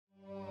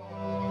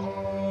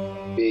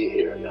Be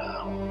here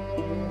now.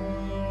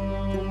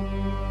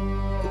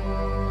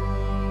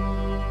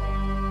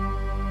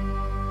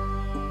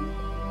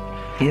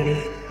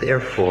 If,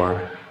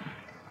 therefore,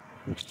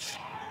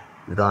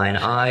 thine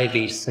eye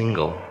be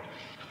single,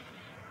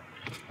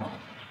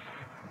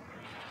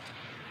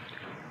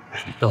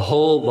 the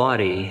whole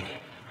body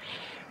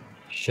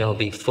shall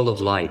be full of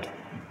light.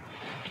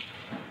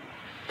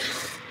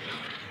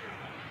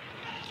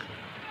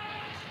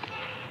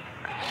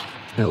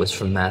 That was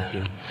from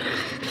Matthew.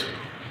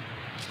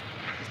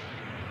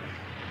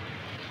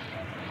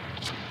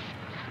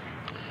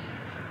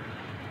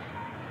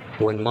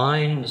 When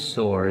mind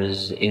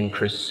soars in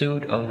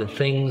pursuit of the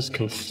things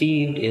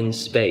conceived in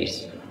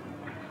space,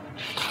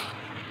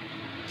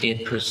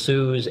 it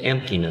pursues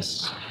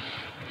emptiness.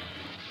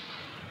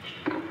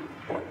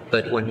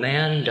 But when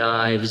man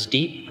dives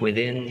deep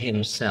within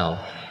himself,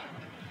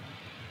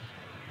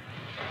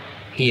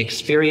 he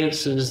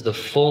experiences the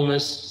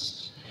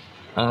fullness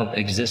of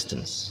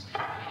existence.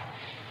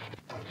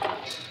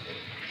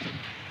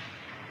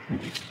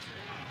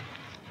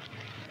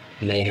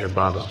 Meher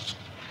Baba.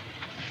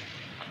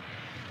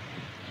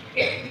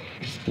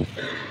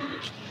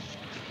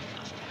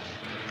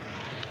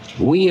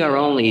 We are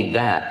only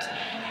that.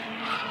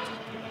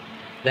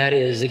 That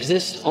is,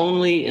 exist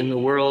only in the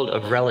world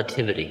of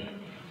relativity.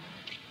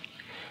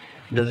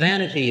 The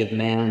vanity of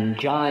man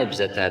jibes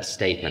at that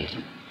statement.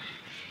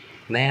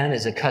 Man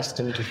is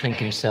accustomed to think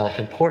himself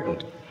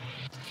important.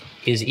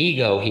 His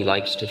ego, he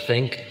likes to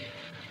think,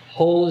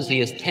 holds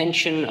the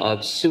attention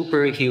of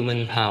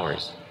superhuman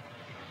powers.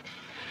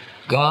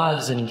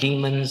 Gods and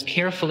demons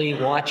carefully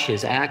watch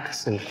his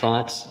acts and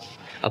thoughts,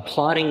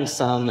 applauding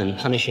some and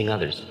punishing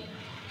others.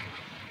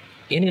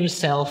 In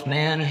himself,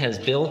 man has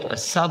built a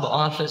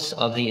sub-office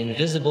of the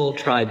invisible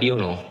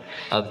tribunal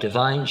of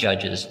divine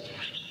judges,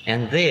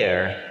 and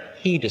there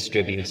he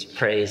distributes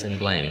praise and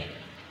blame.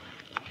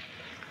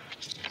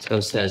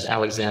 So says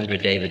Alexandra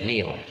David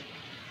Neel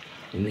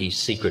in these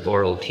secret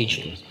oral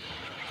teachings.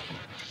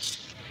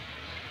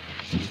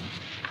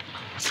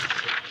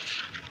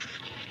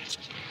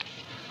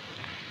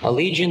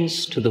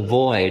 Allegiance to the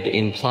void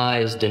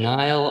implies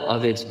denial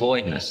of its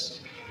voidness.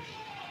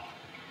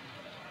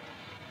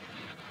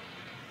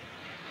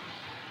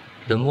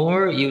 The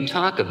more you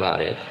talk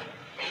about it,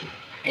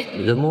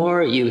 the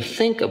more you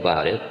think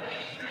about it,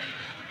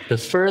 the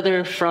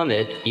further from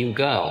it you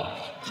go.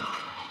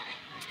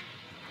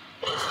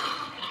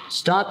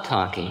 Stop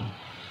talking,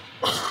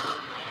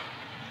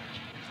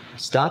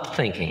 stop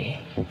thinking,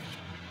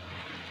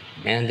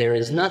 and there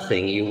is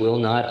nothing you will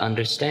not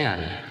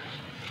understand.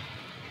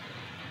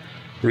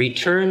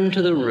 Return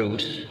to the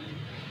root,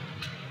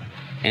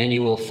 and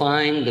you will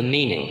find the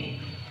meaning.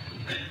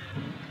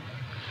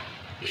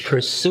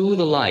 Pursue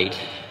the light,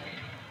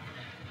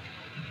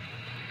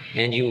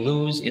 and you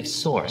lose its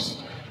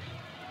source.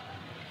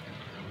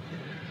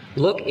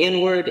 Look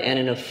inward, and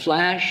in a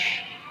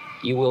flash,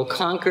 you will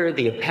conquer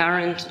the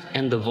apparent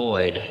and the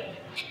void.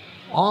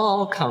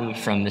 All come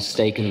from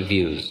mistaken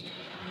views.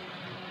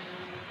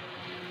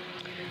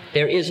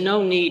 There is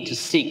no need to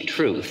seek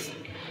truth.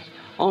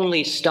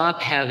 Only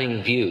stop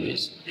having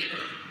views.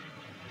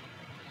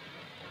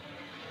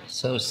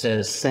 So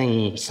says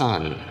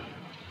Xuanzang.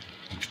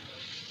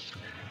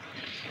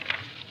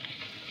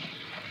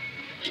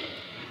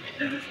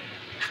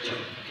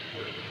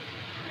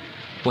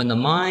 When the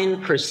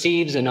mind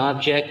perceives an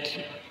object,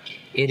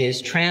 it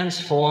is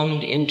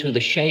transformed into the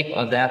shape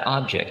of that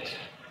object.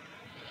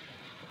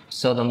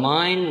 So the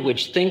mind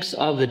which thinks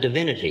of the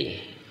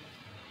divinity,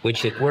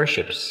 which it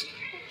worships,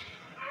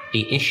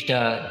 the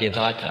Ishta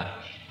Devata,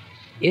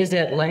 is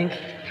at length,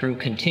 through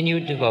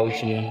continued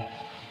devotion,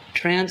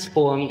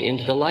 transformed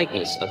into the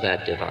likeness of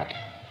that Devata.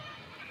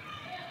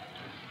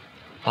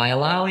 By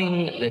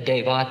allowing the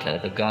Devata,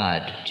 the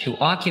God, to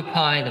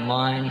occupy the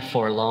mind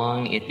for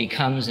long, it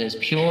becomes as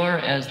pure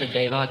as the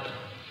Devata.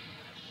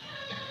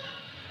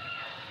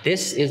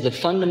 This is the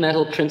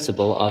fundamental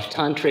principle of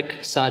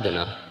tantric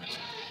sadhana,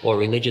 or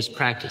religious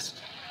practice.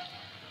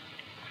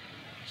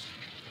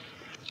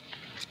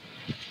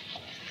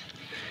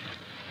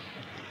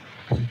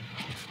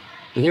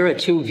 There are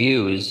two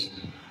views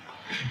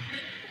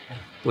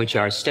which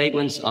are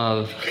statements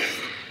of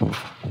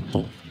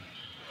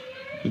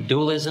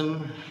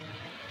dualism,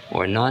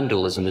 or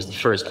non-dualism is the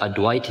first,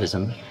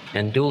 advaitism,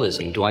 and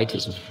dualism,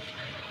 dvaitism.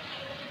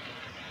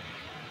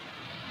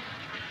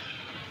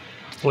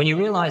 When you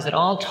realize that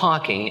all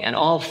talking and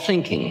all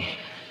thinking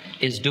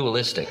is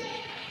dualistic,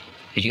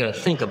 because you got to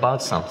think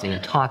about something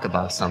and talk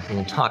about something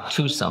and talk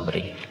to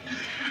somebody,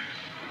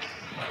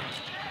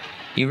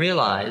 you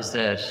realize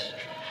that,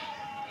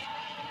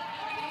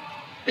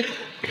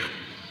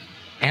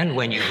 and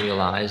when you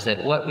realize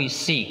that what we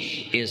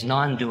seek is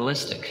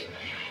non-dualistic,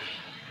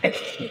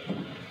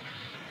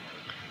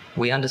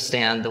 we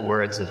understand the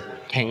words of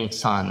Teng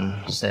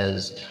San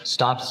says,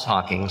 stop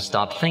talking,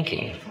 stop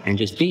thinking, and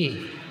just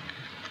be.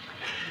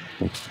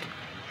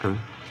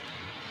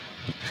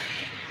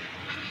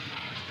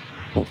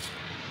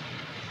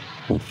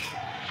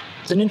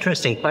 It's an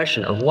interesting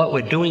question of what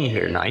we're doing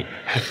here tonight.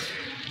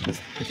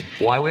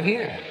 why we're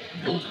here.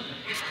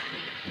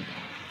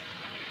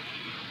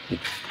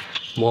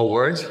 More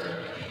words?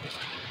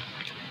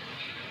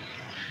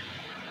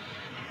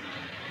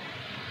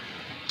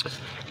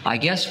 I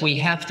guess we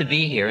have to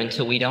be here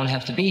until we don't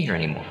have to be here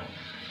anymore.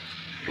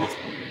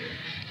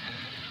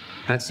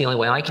 That's the only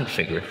way I can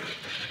figure it.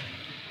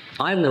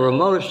 I have the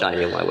remotest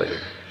idea why we're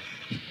here.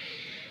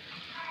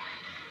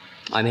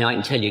 I mean, I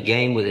can tell you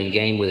game within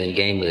game within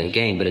game within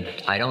game, but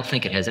I don't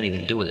think it has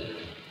anything to do with it.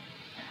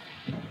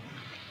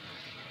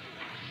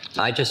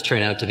 I just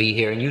turn out to be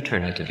here, and you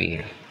turn out to be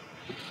here.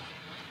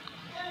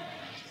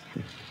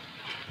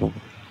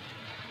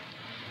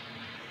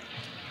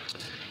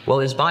 Well,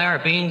 is by our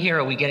being here,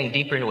 are we getting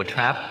deeper into a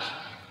trap?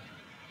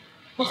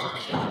 The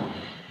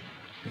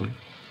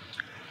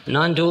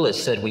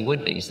non-dualist said we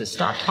would be. He said,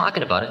 stop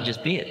talking about it and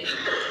just be it.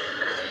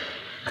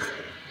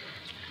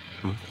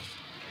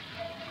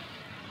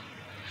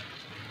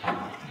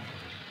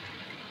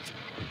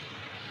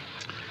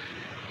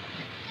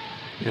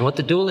 And what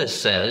the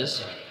dualist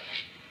says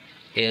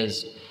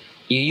is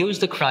you use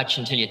the crutch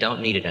until you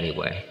don't need it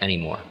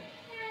anymore.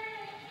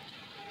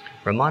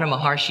 Ramana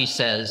Maharshi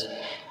says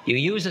you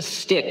use a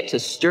stick to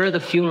stir the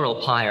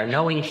funeral pyre,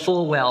 knowing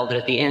full well that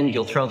at the end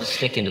you'll throw the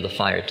stick into the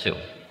fire too.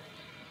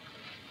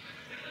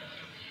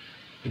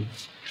 It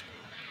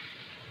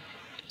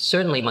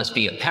certainly must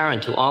be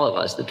apparent to all of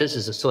us that this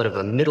is a sort of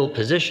a middle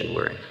position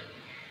we're in.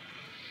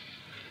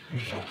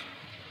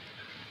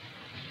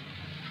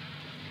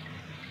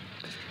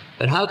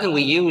 But how can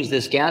we use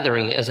this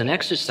gathering as an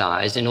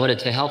exercise in order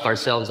to help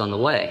ourselves on the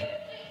way?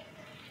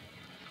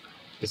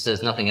 This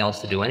says nothing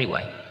else to do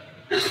anyway,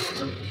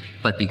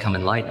 but become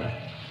enlightened.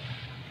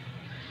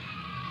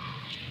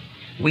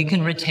 We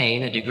can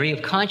retain a degree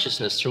of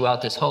consciousness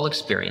throughout this whole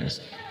experience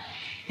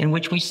in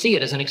which we see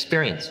it as an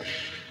experience,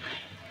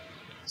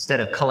 instead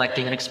of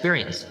collecting an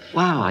experience.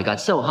 Wow, I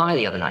got so high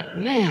the other night.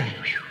 Man,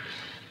 whew.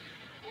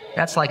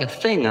 That's like a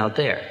thing out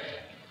there.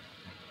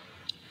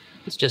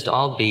 Let's just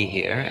all be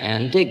here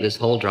and dig this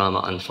whole drama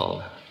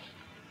unfold.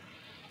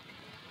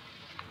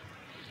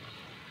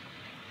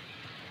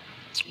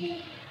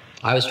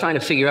 I was trying to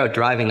figure out,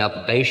 driving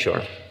up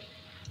Bayshore,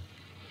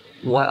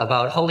 what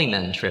about holy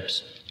men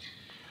trips,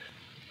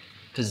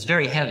 because it's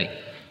very heavy.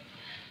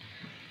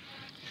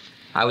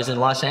 I was in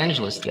Los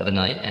Angeles the other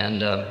night,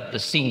 and the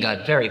scene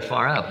got very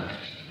far out.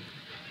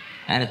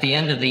 And at the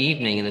end of the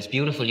evening, in this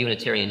beautiful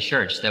Unitarian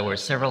church, there were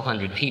several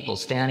hundred people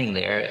standing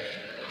there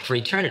for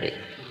eternity.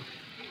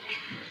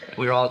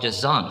 We were all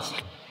just zongs.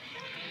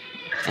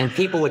 And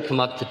people would come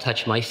up to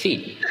touch my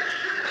feet.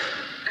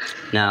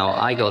 Now,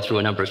 I go through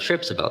a number of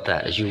trips about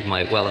that, as you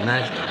might well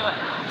imagine.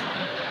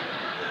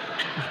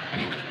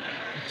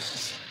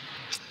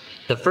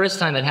 The first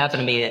time it happened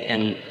to me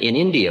in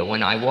India,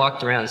 when I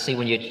walked around, see,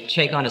 when you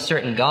take on a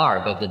certain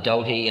garb of the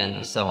dhoti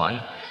and so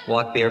on,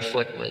 walk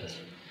barefoot with,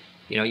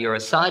 you're a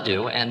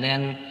sadhu, and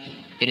then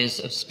it is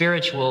of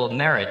spiritual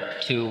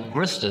merit to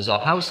grustas or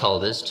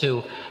householders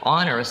to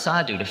honor a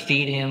sadhu, to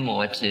feed him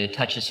or to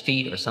touch his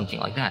feet or something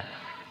like that.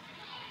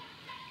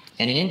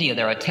 And in India,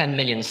 there are 10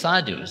 million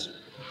sadhus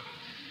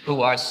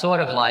who are sort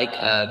of like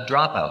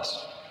dropouts.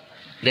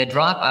 They're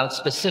dropouts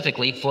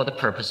specifically for the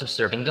purpose of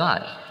serving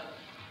God.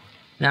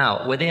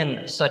 Now,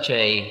 within such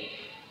a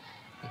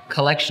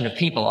collection of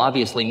people,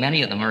 obviously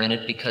many of them are in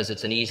it because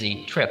it's an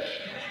easy trip.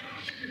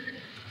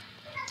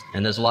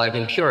 And there's a lot of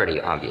impurity,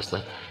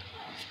 obviously.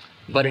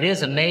 But it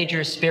is a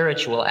major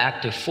spiritual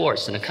active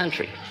force in a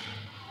country.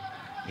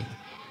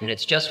 And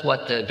it's just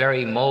what the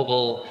very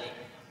mobile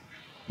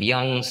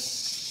young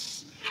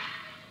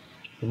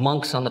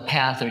monks on the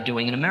path are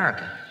doing in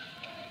America.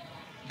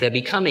 They're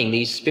becoming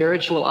these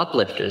spiritual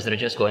uplifters that are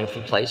just going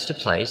from place to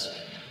place,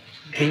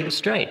 being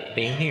straight,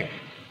 being here.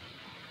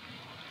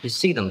 You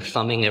see them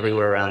thumbing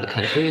everywhere around the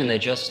country, and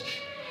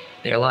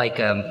they're like,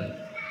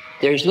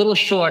 they're little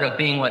short of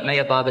being what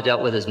Maya Baba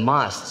dealt with as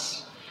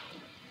masts.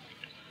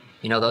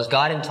 Those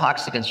God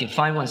intoxicants, you'd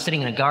find one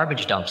sitting in a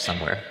garbage dump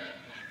somewhere.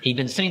 He'd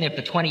been sitting there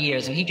for 20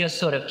 years, and he just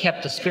sort of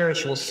kept the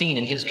spiritual scene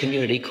in his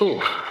community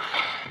cool.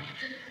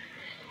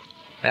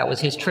 That was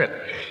his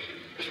trip.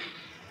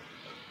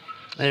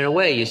 And in a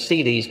way, you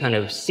see these kind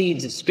of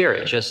seeds of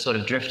spirit just sort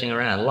of drifting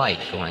around, light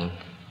going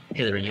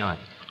hither and yon.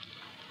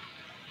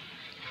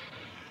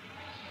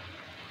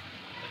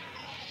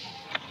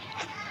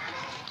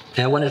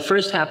 Now, when it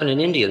first happened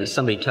in India that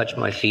somebody touched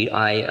my feet,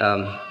 I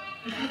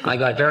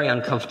got very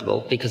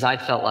uncomfortable because I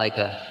felt like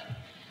as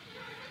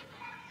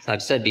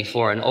I've said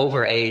before, an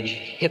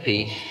overage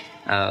hippie,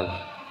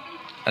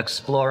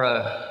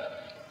 explorer,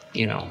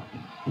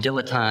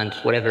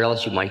 dilettante, whatever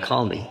else you might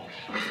call me.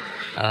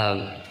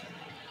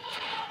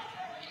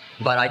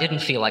 But I didn't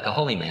feel like a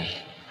holy man.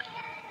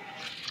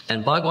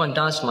 And Bhagwan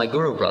Das, my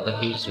guru brother,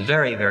 he's a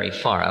very, very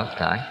far out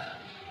guy.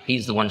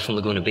 He's the one from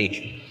Laguna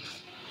Beach.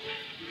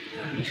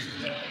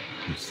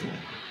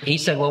 He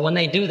said, well, when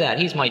they do that,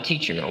 he's my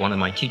teacher, one of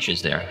my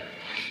teachers there.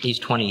 He's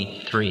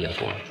 23, I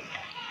think.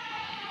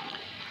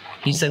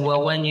 He said,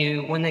 well,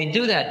 when they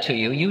do that to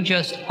you, you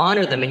just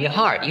honor them in your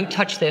heart. You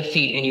touch their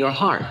feet in your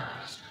heart,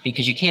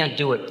 because you can't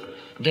do it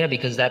there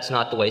because that's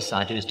not the way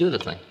sadhus do the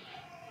thing.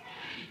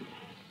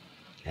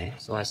 Okay,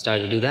 so I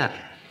started to do that.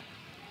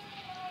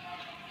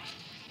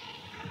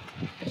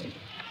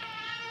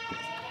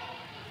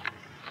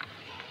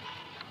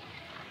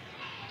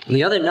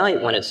 The other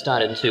night when it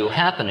started to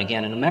happen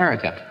again in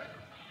America,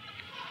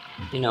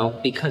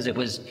 because it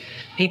was,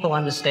 people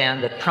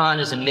understand that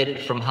prana is emitted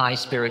from high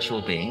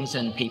spiritual beings,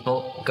 and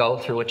people go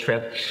through a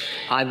trip.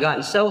 I've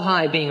gotten so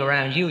high being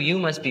around you, you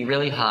must be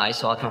really high,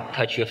 so I'll come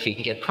touch your feet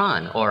and get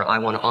prana, or I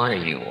want to honor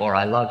you, or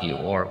I love you,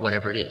 or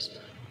whatever it is.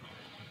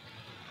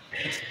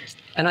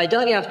 And I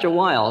dug after a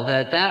while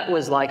that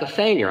was like a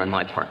failure on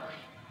my part.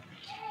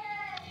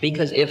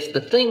 Because if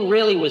the thing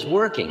really was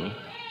working,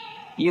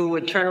 you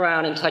would turn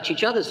around and touch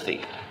each other's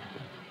feet,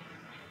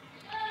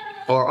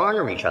 or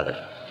honor each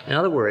other. In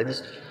other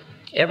words,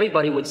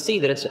 everybody would see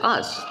that it's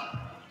us,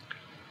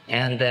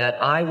 and that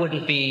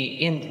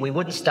we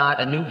wouldn't start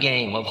a new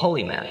game of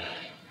holy man.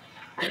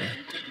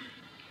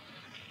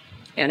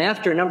 And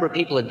after a number of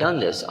people had done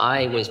this,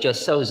 I was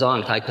just so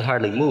zonked I could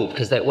hardly move,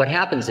 because what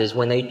happens is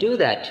when they do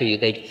that to you,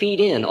 they feed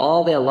in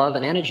all their love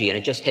and energy, and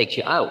it just takes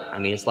you out. I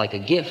mean, it's like a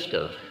gift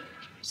of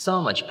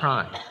so much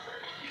prana.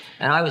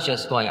 And I was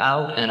just going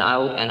out and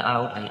out and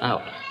out and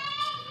out.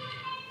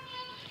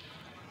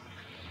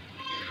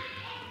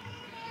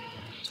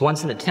 So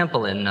once in a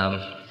temple in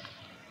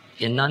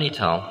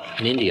Nainital,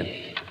 in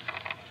India,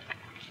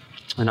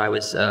 and I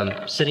was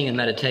sitting in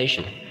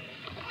meditation,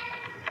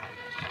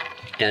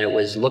 and it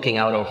was looking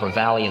out over a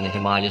valley in the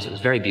Himalayas. It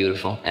was very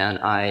beautiful, and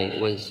I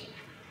was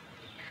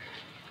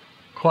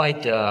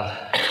quite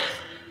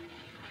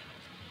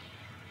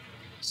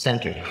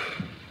centered.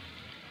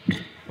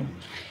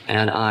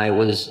 And I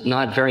was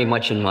not very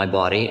much in my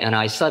body, and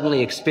I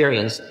suddenly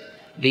experienced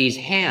these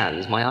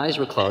hands. My eyes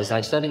were closed. I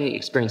suddenly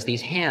experienced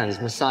these hands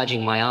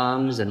massaging my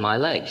arms and my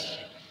legs.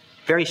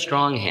 Very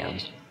strong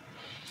hands.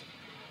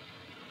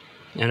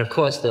 And of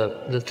course,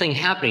 the thing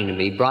happening to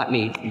me brought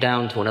me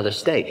down to another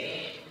state,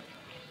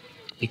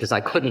 because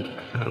I couldn't,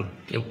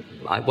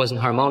 I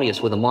wasn't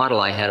harmonious with the model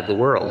I had of the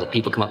world, that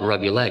people come up and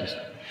rub your legs.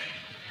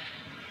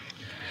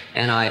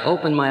 And I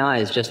opened my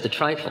eyes just a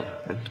trifle.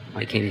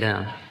 I came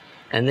down.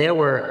 And there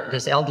were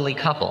this elderly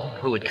couple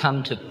who had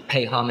come to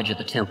pay homage at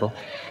the temple,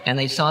 and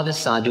they saw this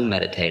sadhu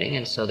meditating,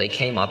 and so they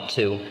came up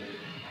to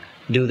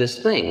do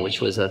this thing, which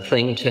was a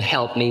thing to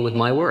help me with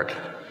my work.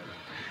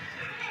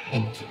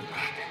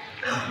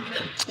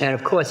 And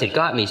of course, it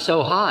got me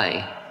so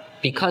high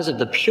because of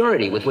the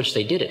purity with which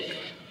they did it.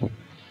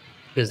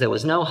 Because there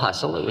was no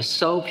hustle, it was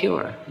so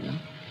pure.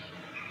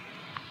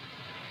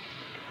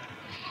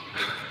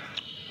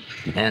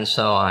 And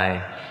so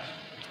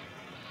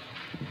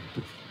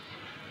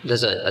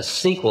there's a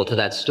sequel to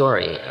that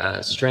story,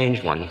 a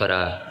strange one,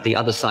 but the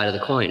other side of the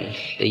coin,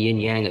 the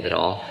yin-yang of it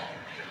all,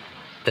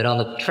 that on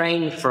the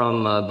train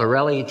from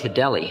Bareilly to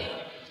Delhi,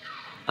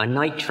 a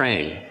night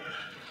train,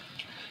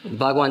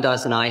 Bhagwan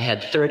Das and I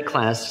had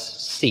third-class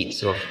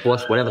seats, or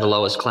fourth, whatever the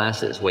lowest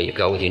class is, where you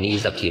go with your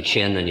knees up to your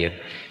chin, and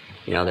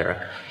there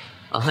are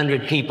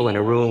 100 people in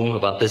a room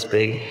about this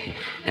big,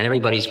 and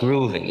everybody's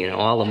grooving,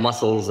 all the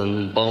muscles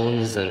and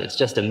bones, and it's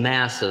just a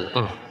mass of,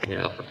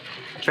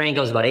 train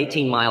goes about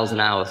 18 miles an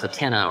hour for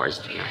 10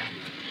 hours.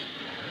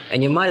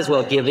 And you might as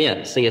well give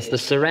in. See, it's the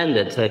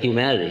surrender to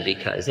humanity,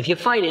 because if you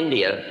fight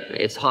India,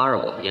 it's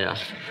horrible,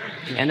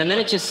 And the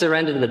minute you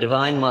surrender to the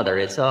Divine Mother,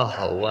 it's,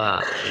 oh,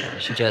 wow.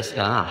 She just,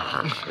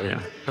 And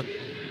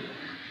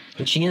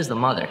she is the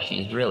mother.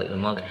 She's really the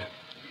mother.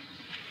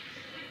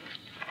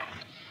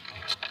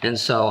 And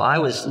so I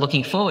was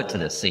looking forward to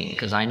this scene,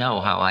 because I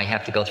know how I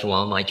have to go through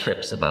all my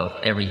trips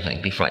about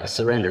everything before I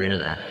surrender into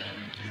that.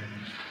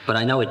 But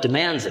I know it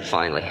demands it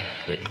finally.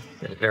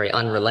 A very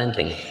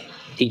unrelenting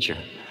teacher.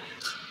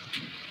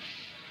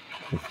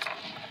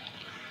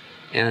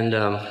 And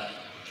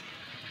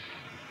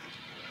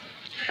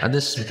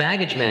this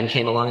baggage man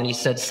came along and he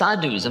said,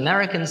 Sadhus,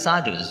 American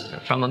sadhus,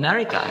 from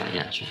America.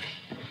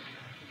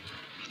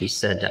 He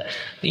said,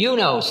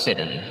 sit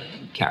in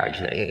carriage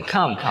there.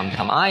 Come.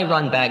 I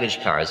run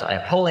baggage cars. I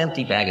have a whole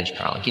empty baggage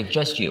car. I'll give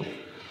just you.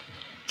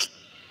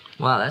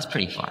 Wow, that's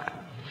pretty far.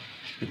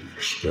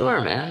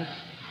 Sure, man.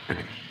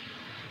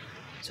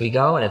 So we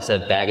go, and it's a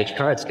baggage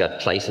car. It's got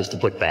places to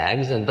put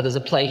bags, but there's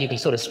a place you can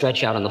sort of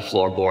stretch out on the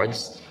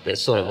floorboards. They're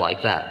sort of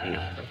like that,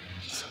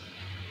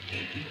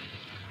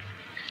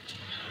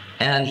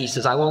 And he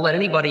says, I won't let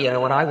anybody,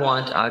 when I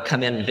want,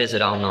 come in and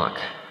visit, I'll knock.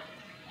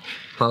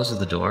 Closes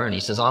the door, and he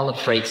says, all the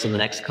freight's in the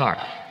next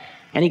car.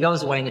 And he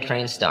goes away, and the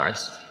train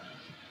starts.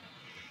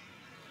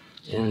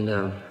 And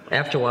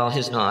after a while,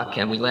 his knock,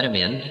 and we let him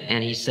in,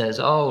 and he says,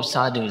 oh,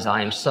 sadhus,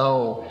 I am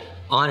so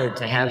honored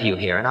to have you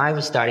here. And I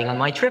was starting on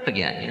my trip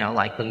again,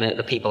 like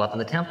the people up in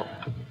the temple.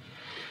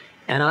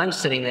 And I'm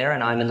sitting there,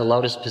 and I'm in the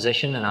lotus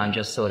position, and I'm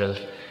just sort of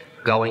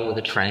going with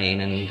the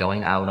train and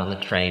going out on the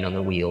train on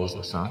the wheels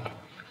and so on.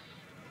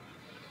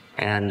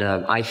 And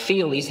I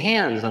feel these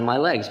hands on my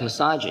legs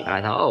massaging. And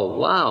I thought, oh,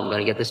 wow, I'm going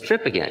to get this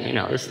trip again.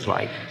 This is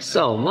like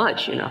so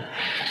much, And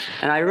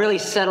I really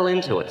settle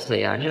into it. So,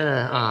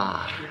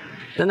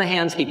 Then the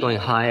hands keep going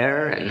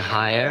higher and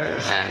higher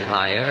and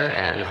higher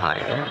and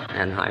higher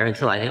and higher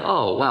until I think,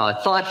 oh, wow, a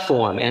thought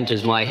form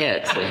enters my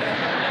head.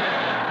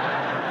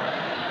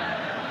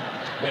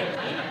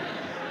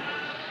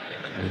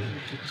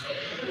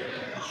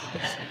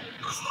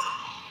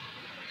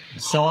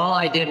 So all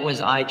I did was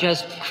I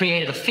just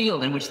created a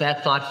field in which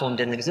that thought form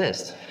didn't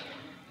exist.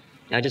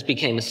 I just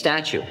became a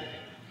statue.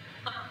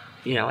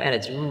 You know, and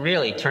it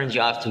really turns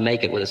you off to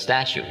make it with a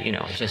statue, you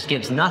know. It just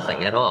gives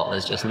nothing at all.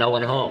 There's just no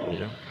one home, you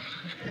know.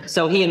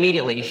 So he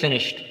immediately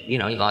finished, you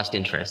know, he lost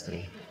interest and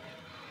he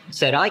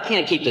said, I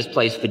can't keep this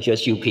place for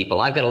just you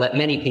people. I've got to let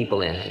many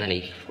people in. And then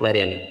he let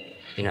in,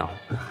 you know,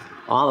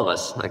 all of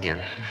us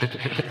again.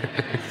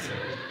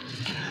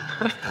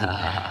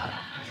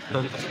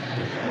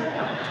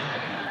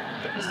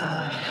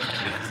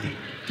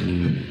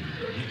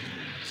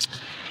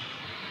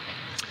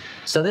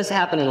 So this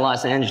happened in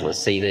Los Angeles,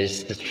 see,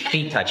 there's this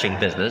feet-touching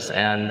business,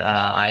 and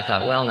I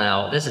thought, well,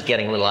 now, this is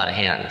getting a little out of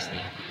hand,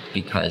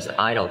 because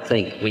I don't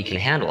think we can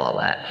handle all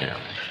that, you know.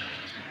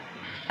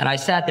 And I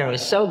sat there, it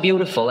was so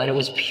beautiful, and it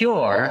was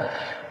pure,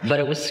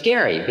 but it was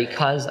scary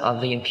because of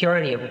the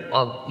impurity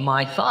of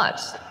my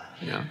thoughts,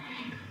 you know.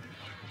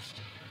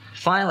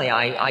 Finally,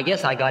 I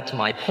guess I got to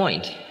my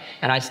point,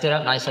 and I stood up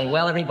and I said,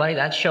 well, everybody,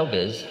 that's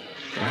showbiz.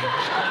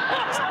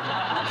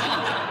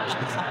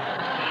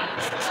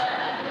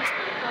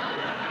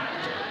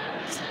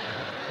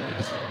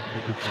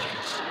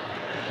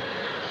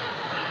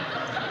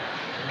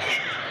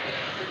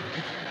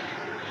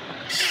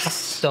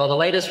 So the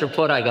latest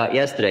report I got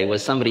yesterday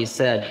was somebody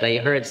said, they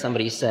heard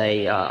somebody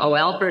say, oh,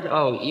 Alfred,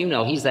 oh, you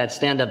know, he's that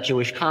stand-up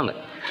Jewish comic.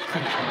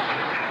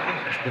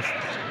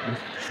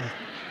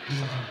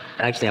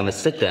 Actually, I'm a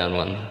sit-down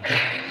one.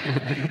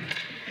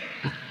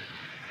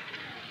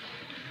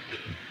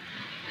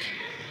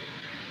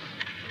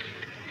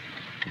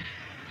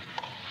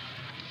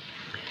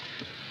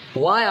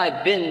 Why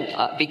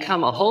I've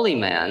become a holy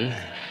man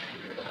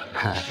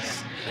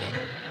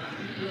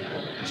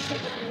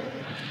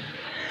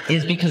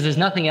is because there's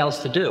nothing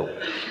else to do.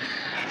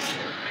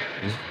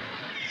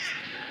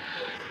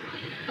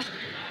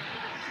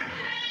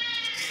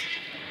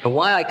 And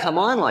why I come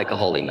on like a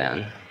holy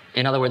man,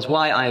 in other words,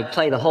 why I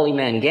play the holy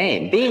man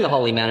game. Being a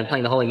holy man and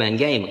playing the holy man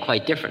game are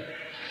quite different.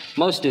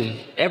 Most of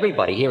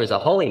everybody here is a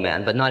holy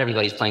man, but not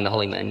everybody's playing the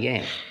holy man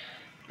game.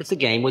 It's a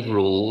game with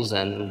rules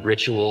and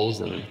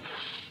rituals and,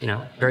 you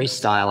know, very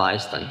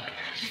stylized thing.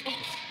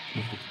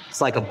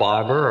 It's like a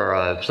barber or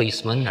a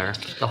policeman or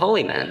the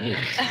holy man. You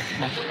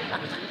know.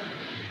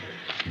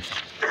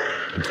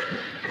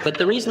 But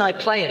the reason I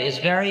play it is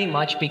very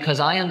much because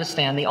I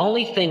understand the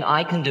only thing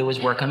I can do is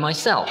work on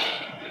myself.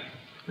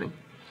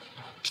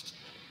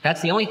 That's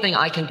the only thing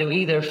I can do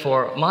either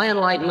for my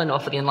enlightenment or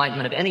for the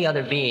enlightenment of any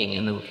other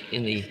being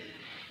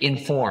in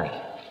form,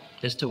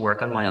 is to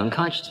work on my own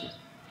consciousness.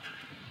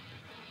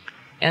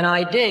 And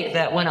I dig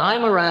that when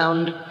I'm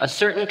around a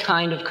certain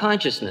kind of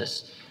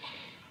consciousness,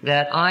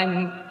 that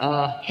I'm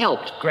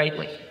helped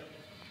greatly.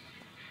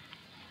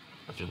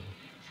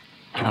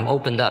 I'm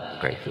opened up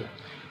greatly.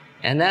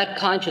 And that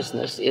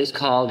consciousness is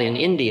called, in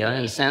India,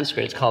 in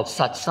Sanskrit, it's called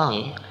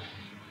satsang,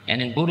 and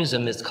in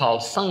Buddhism, it's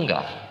called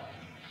sangha.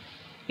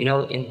 You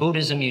know, in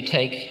Buddhism, you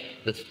take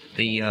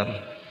you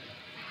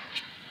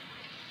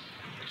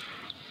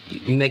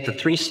make the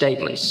three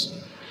statements.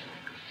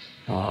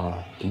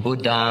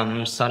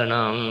 Buddham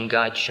saranam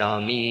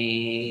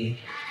gacchami,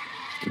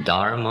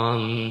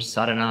 Dharmam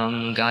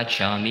saranam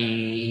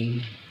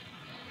gacchami,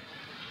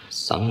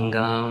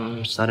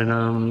 Sangham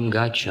saranam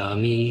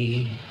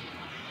gacchami.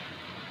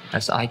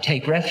 That's, I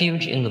take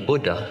refuge in the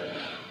Buddha.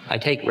 I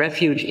take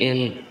refuge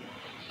in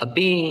a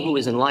being who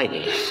is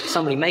enlightened.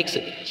 Somebody makes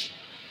it.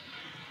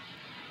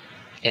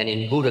 And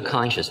in Buddha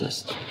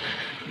consciousness.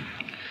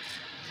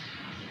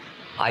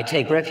 I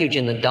take refuge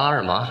in the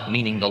Dharma,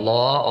 meaning the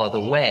law or the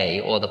way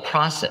or the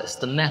process,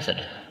 the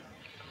method.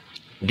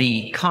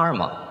 The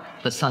karma,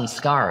 the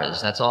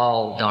sanskaras, that's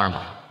all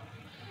Dharma.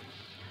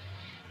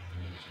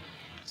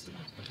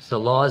 The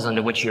laws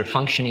under which you're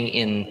functioning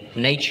in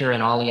nature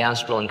and all the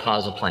astral and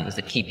causal planes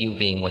that keep you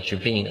being what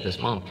you're being at this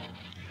moment.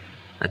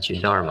 That's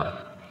your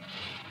Dharma.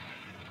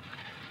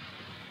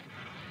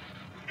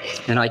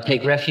 And I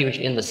take refuge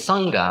in the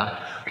Sangha,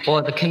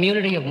 or the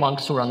community of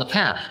monks who are on the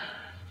path.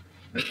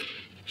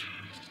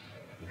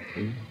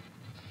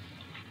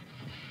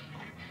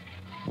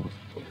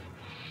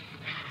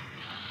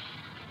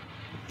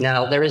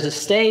 Now, there is a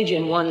stage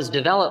in one's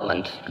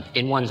development,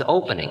 in one's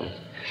opening,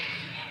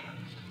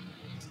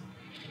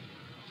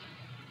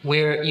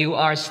 where you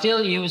are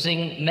still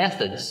using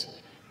methods.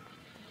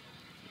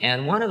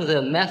 And one of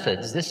the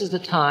methods, this is the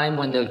time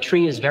when the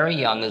tree is very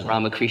young, as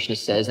Ramakrishna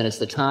says, and it's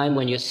the time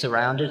when you're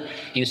surrounded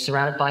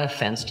by a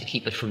fence to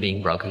keep it from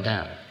being broken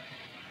down.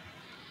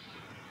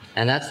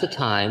 And that's the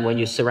time when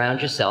you surround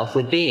yourself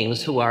with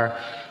beings who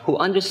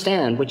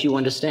understand what you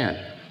understand.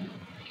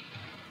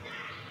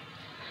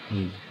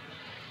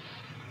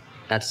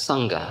 That's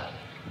Sangha,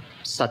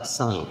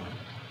 satsang.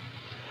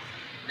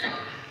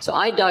 So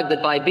I dug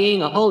that by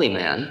being a holy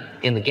man,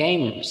 in the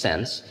game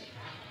sense,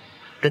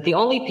 that the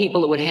only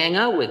people that would hang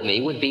out with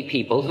me would be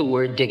people who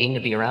were digging to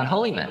be around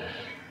holy men,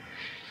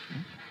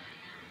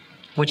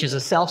 which is a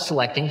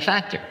self-selecting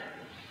factor.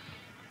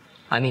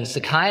 I mean,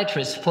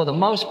 psychiatrists, for the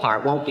most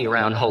part, won't be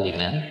around holy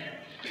men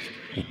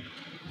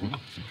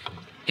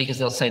because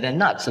they'll say they're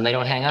nuts and they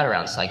don't hang out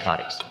around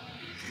psychotics.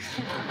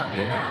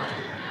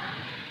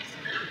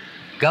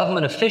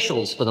 Government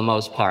officials, for the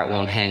most part,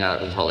 won't hang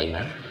out with holy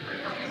men.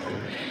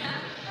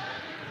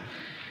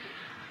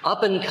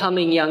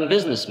 Up-and-coming young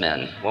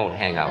businessmen won't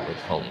hang out with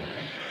holy men.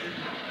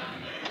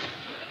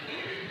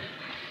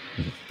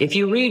 If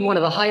you read one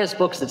of the highest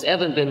books that's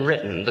ever been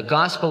written, The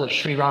Gospel of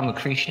Sri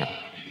Ramakrishna,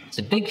 it's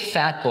a big,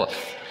 fat book.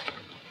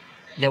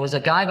 There was a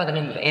guy by the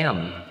name of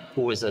M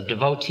who was a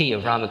devotee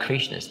of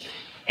Ramakrishna's,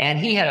 and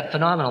he had a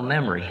phenomenal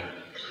memory.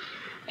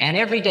 And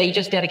every day he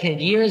just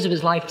dedicated years of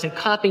his life to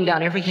copying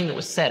down everything that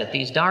was said at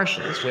these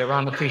darshans where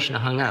Ramakrishna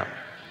hung out.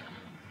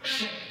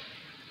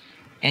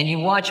 And you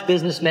watch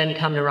businessmen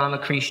come to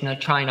Ramakrishna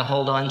trying to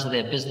hold on to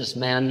their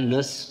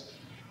businessmanness.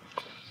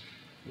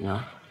 You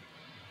know,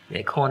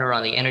 they corner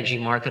on the energy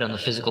market on the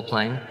physical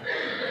plane.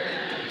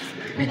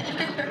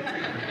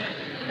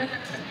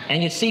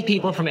 And you'd see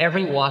people from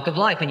every walk of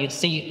life, and you'd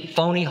see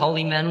phony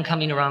holy men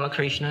coming to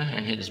Ramakrishna,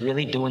 and he was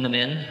really doing them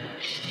in,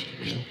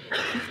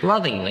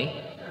 lovingly.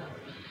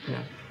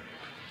 Yeah.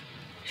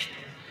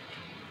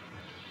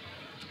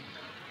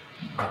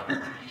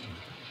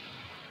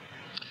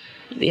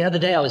 The other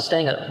day I was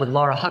staying with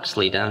Laura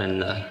Huxley down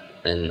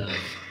in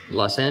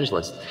Los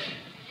Angeles,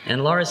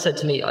 and Laura said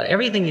to me,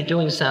 everything you're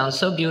doing sounds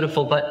so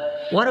beautiful,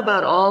 but what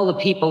about all the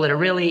people that are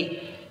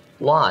really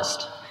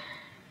lost?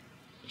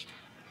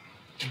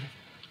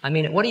 I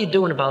mean, what are you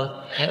doing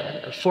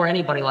for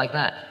anybody like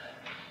that?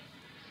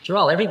 After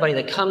all, everybody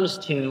that comes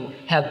to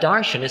have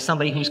darshan is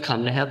somebody who's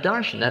come to have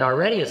darshan. That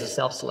already is a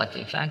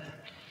self-selecting factor.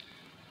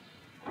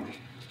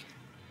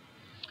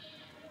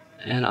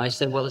 And I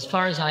said, well, as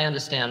far as I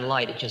understand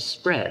light, it just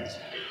spreads.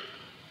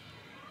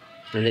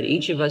 And that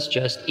each of us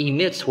just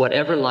emits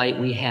whatever light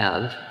we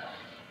have,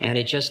 and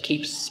it just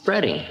keeps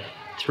spreading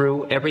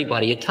through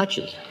everybody it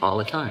touches all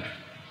the time.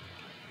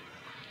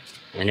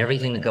 And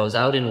everything that goes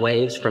out in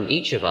waves from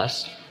each of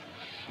us,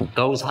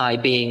 those high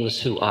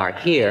beings who are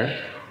here,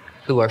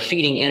 who are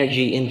feeding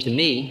energy into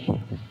me,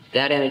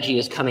 that energy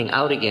is coming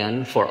out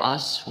again for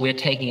us. We're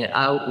taking it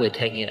out, we're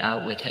taking it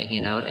out, we're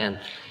taking it out, and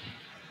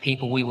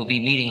people we will be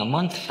meeting a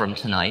month from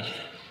tonight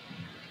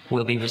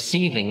will be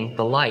receiving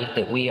the light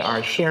that we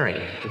are sharing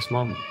at this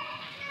moment.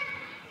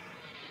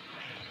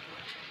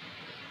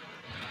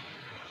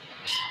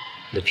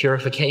 The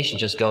purification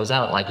just goes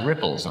out like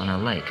ripples on a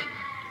lake.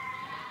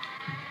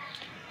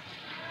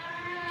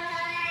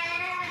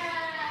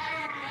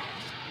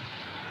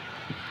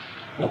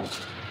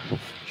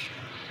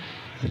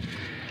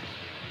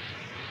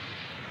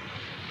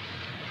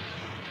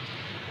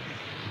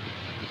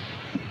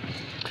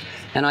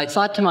 And I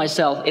thought to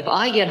myself, if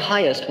I get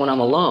highest when I'm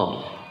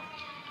alone,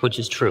 which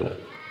is true,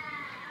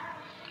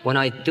 when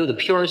I do the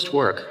purest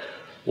work,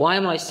 why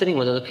am I sitting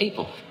with other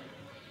people?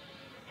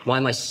 Why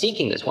am I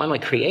seeking this? Why am I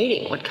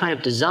creating? What kind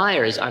of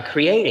desires are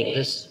creating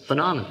this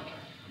phenomenon?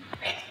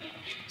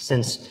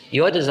 Since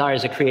your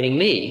desires are creating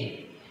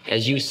me,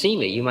 as you see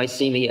me, you might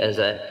see me as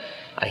a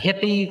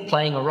hippie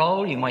playing a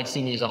role, you might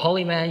see me as a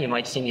holy man, you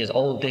might see me as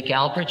old Dick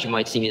Alpert, you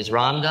might see me as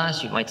Ram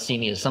Dass, you might see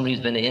me as somebody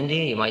who's been to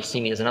India, you might see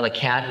me as another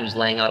cat who's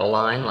laying out a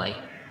line, like,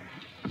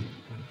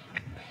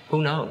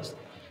 who knows?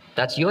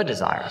 That's your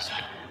desires.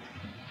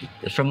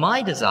 From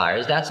my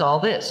desires, that's all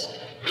this.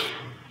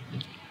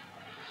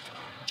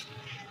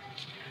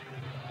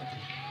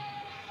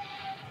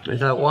 I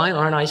thought, why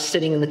aren't I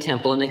sitting in the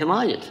temple in the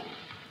Himalayas?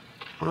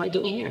 What am I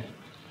doing here?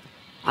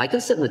 I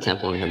can sit in the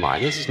temple in the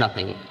Himalayas, there's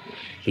nothing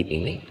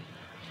keeping me.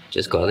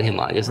 Just go to the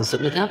Himalayas and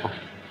sit in the temple.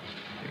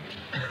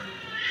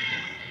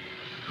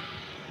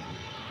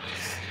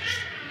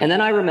 And then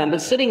I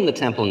remembered sitting in the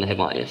temple in the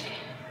Himalayas.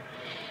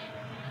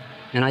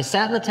 And I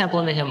sat in the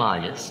temple in the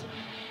Himalayas,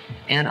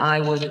 and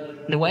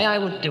the way I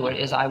would do it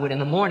is in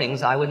the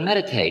mornings, I would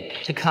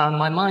meditate to calm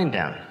my mind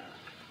down.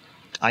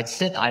 I'd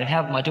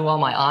do all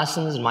my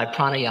asanas and my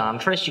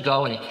pranayama. First you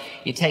go and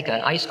you take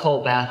an ice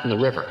cold bath in the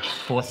river,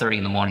 4:30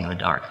 in the morning in the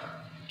dark.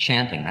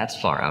 Chanting, that's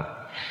far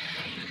out.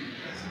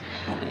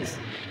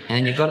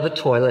 And you go to the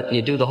toilet and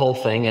you do the whole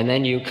thing, and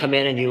then you come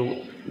in and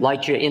you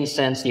light your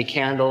incense and your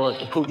candle at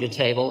the puja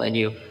table, and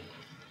you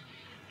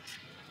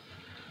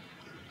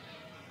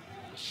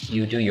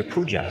do your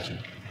puja.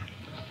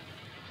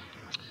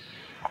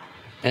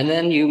 And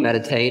then you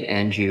meditate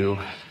and you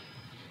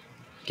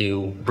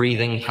do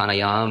breathing,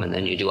 pranayama, and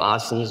then you do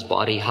asanas,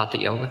 body, hatha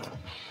yoga.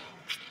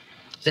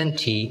 Then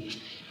tea,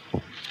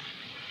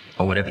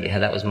 or whatever you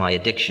had. That was my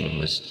addiction,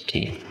 was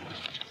tea.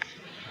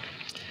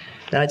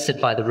 Then I'd sit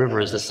by the river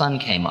as the sun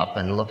came up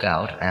and look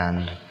out,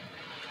 and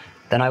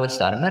then I would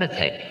start to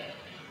meditate.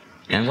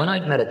 And when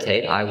I'd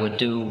meditate, I would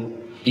do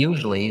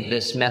usually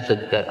this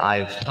method that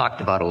I've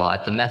talked about a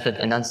lot, the method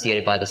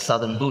enunciated by the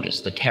Southern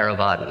Buddhists, the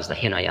Theravadas, the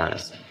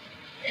Hinayanas.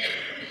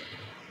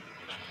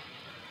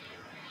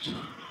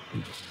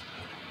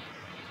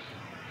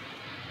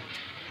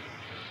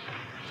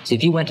 See,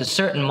 if you went to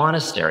certain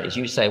monasteries,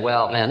 you say,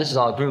 well, man, this is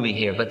all groovy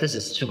here, but this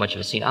is too much of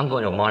a scene. I'm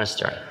going to a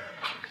monastery.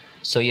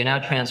 So you're now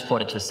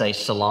transported to, say,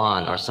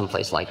 Ceylon or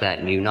someplace like that,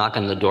 and you knock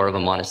on the door of a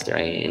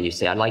monastery, and you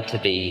say, I'd like to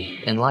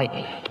be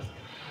enlightened.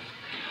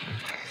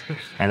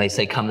 And they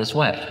say, come this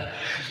way.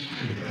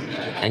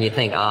 And you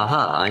think,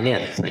 aha, I'm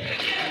in.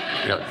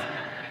 Really,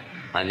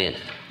 I'm in.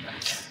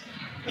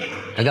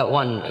 I got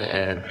one...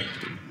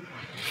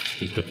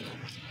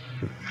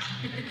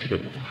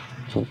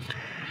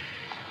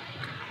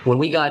 When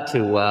we got to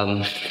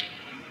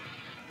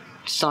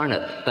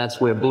Sarnath, that's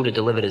where Buddha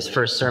delivered his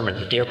first sermon at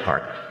the Deer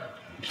Park.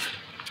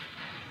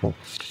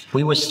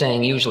 We were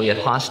staying usually at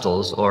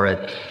hostels or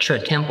at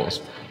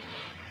temples.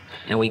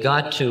 And we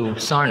got to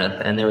Sarnath,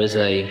 and there was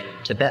a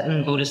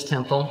Tibetan Buddhist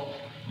temple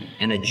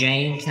and a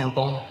Jain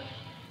temple,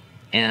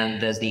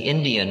 and there's the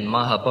Indian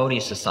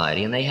Mahabodhi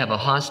Society, and they have a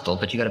hostel,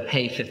 but you got to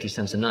pay 50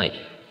 cents a night.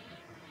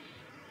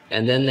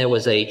 And then there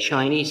was a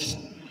Chinese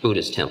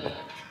Buddhist temple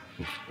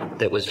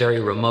that was very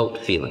remote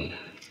feeling,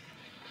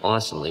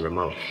 awesomely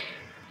remote.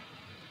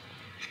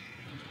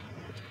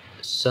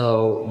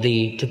 So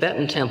the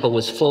Tibetan temple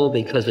was full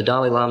because the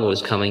Dalai Lama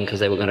was coming because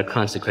they were going to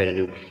consecrate a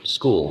new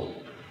school.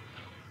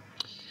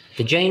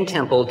 The Jain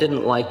temple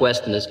didn't like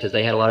Westerners because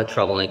they had a lot of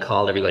trouble and they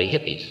called everybody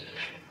hippies.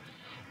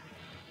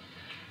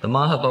 The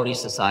Mahabodhi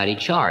Society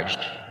charged.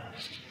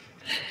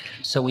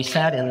 So we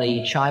sat in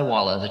the chai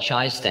wala, the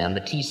chai stand,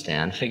 the tea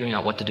stand, figuring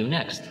out what to do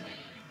next.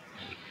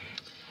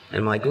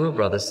 And my guru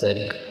brother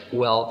said,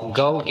 well,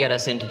 go get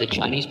us into the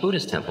Chinese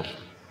Buddhist temple.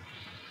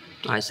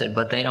 I said,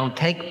 but they don't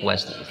take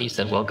Westerners. He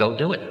said, well, go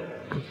do it.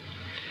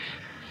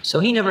 So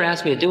he never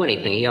asked me to do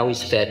anything. He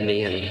always fed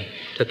me and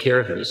took care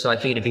of me. So I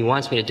figured if he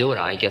wants me to do it,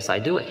 I guess I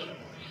do it.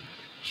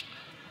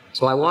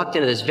 So I walked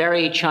into this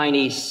very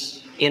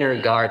Chinese inner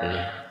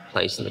garden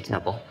place in the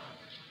temple.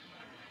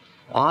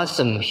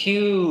 Awesome,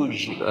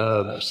 huge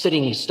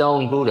sitting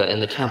stone Buddha in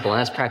the temple, and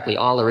that's practically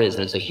all there is.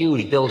 And it's a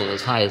huge building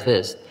as high as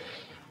this.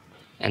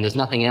 And there's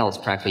nothing else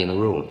practically in the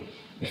room.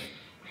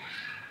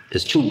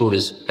 There's two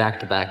Buddhas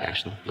back to back,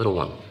 actually, little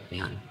one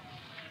behind.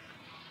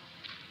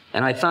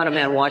 And I found a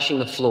man washing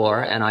the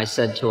floor, and I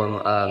said to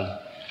him,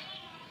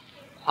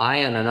 I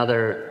and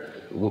another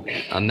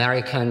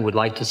American would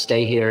like to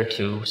stay here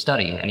to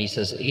study. And he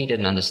says, he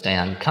didn't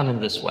understand, come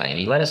in this way. And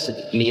he let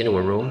me into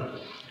a room,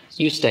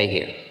 you stay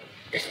here.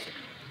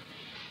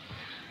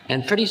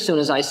 And pretty soon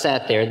as I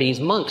sat there, these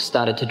monks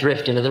started to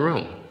drift into the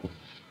room.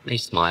 They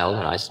smiled,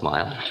 and I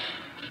smiled,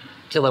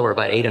 till there were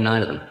about 8 or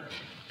 9 of them.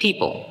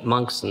 People,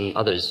 monks and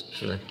others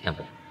from the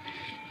temple.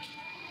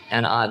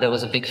 And there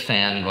was a big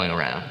fan going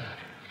around.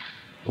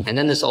 And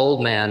then this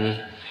old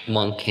man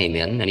monk came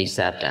in, and he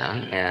sat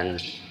down,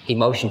 and he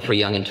motioned for a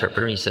young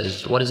interpreter, and he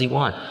says, what does he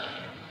want?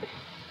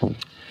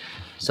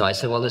 So I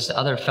said, well, this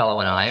other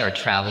fellow and I are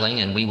traveling,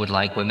 and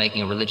we're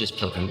making a religious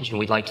pilgrimage, and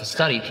we'd like to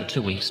study for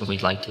 2 weeks, and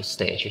we'd like to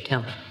stay at your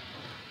temple.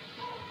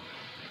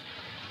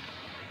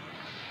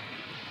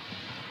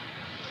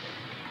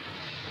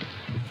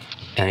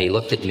 And he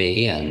looked at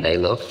me, and they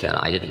looked, and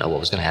I didn't know what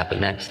was going to happen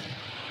next.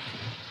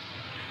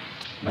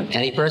 And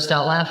he burst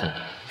out laughing.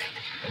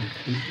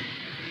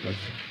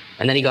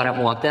 And then he got up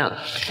and walked out.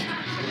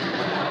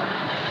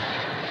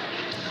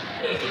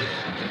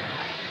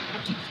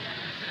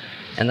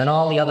 And then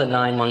all the other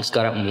 9 monks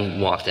got up and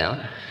walked out,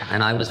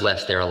 and I was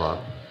left there alone.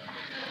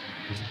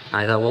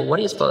 I thought, well, what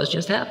do you suppose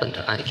just happened?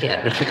 I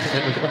can't.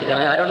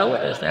 I don't know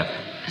what just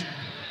happened.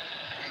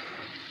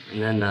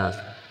 And then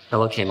a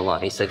fellow came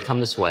along. He said, come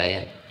this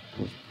way.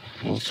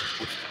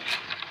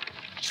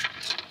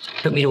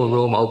 Took me to a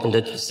room, opened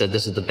it, said,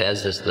 this is the bed,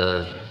 this is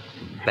the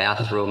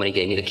bathroom, and he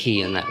gave me the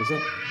key, and that was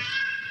it.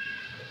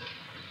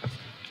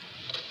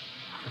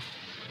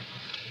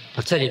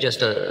 I'll tell you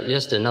just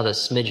another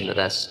smidgen of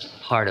that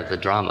part of the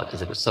drama,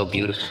 because it was so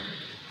beautiful.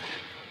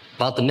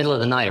 About the middle of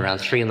the night, around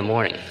 3 in the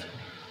morning,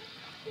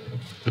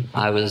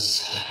 I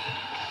was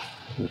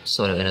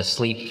sort of in a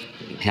sleep,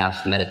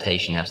 half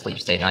meditation, half sleep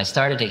state, and I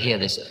started to hear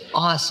this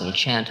awesome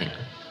chanting.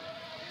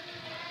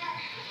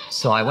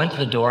 So I went to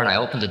the door, and I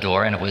opened the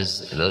door, and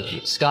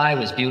the sky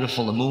was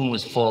beautiful, the moon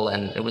was full,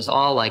 and it was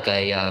all like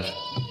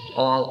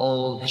all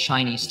old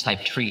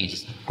Chinese-type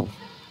trees.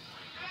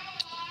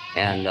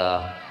 And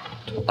a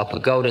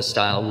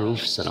pagoda-style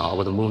roofs and all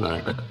with the moon on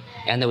it.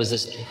 And there was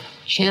this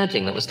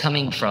chanting that was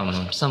coming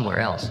from somewhere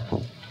else.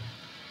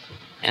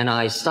 And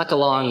I stuck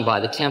along by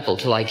the temple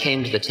till I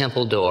came to the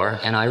temple door,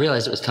 and I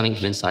realized it was coming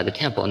from inside the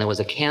temple, and there was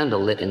a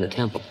candle lit in the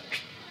temple.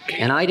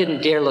 And I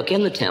didn't dare look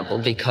in the temple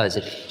because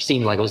it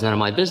seemed like it was none of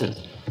my business.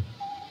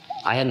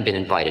 I hadn't been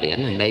invited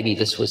in, and maybe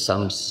this was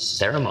some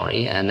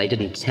ceremony, and they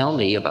didn't tell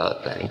me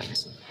about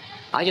that.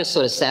 I just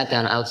sort of sat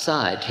down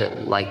outside to,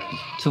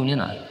 tune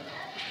in on it.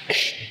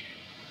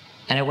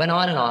 And it went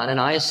on, and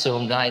I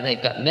assumed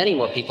they've got many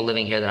more people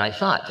living here than I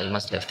thought. They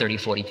must have 30,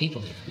 40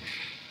 people.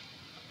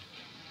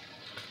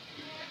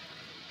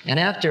 And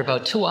after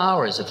about 2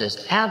 hours of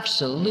this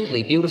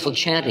absolutely beautiful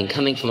chanting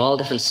coming from all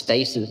different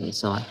spaces and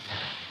so on,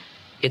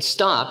 it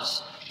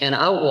stopped, and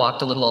out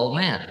walked a little old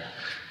man.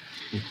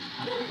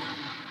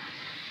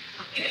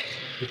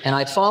 And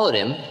I followed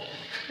him,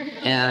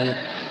 and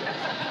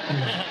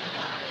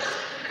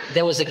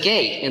there was a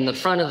gate in the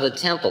front of the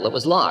temple that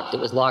was locked. It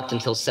was locked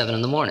until 7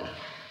 in the morning.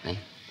 Okay?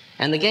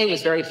 And the gate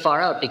was very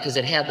far out because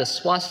it had the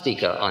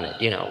swastika on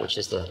it, which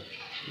is the,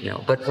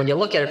 but when you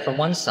look at it from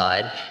one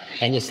side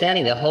and you're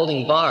standing there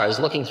holding bars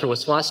looking through a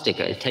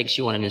swastika, it takes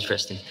you on an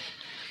interesting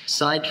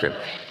side trip.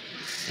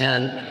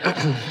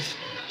 And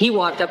he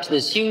walked up to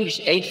this huge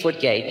 8-foot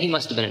gate. He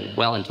must have been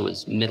well into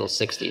his middle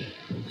 60s.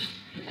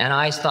 And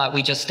I thought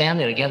we'd just stand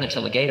there together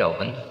till the gate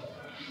opened.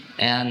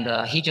 And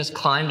he just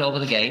climbed over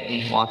the gate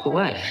and walked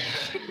away.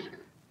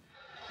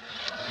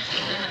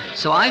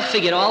 So I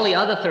figured all the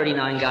other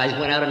 39 guys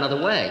went out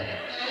another way,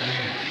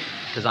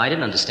 because I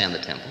didn't understand the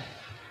temple.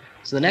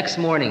 So the next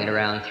morning at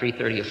around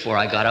 3:30 or 4,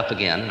 I got up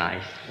again, and I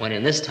went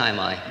in. This time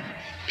I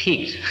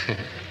peeked.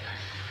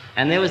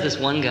 And there was this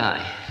one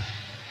guy.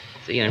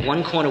 So, in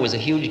one corner was a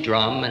huge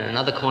drum, and in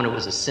another corner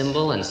was a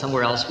cymbal, and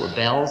somewhere else were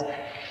bells.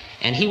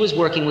 And he was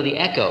working with the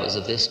echoes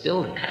of this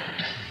building.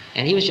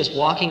 And he was just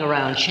walking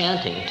around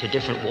chanting to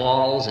different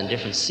walls and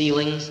different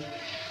ceilings.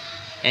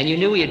 And you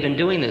knew he had been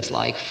doing this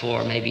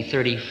for maybe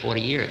 30,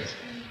 40 years.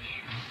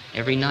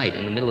 Every night,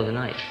 in the middle of the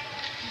night.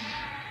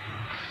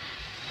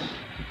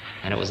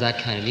 And it was that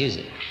kind of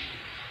music.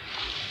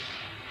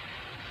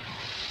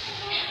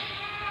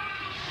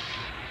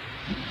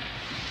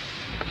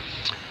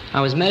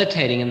 I was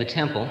meditating in the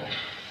temple,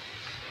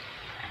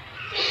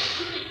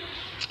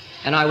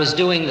 and I was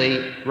doing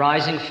the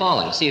rising,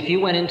 falling. See, if you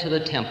went into the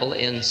temple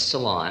in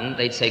Ceylon,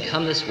 they'd say,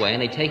 come this way,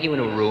 and they'd take you in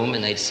a room,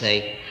 and they'd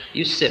say,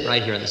 you sit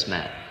right here on this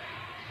mat.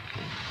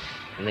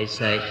 And they'd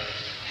say,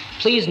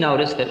 please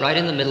notice that right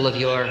in the middle of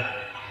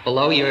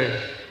below your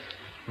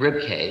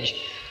rib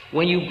cage,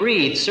 when you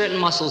breathe, certain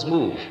muscles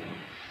move.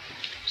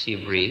 So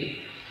you breathe,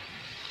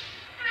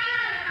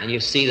 and you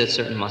see that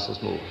certain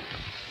muscles move.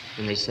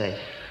 And they say,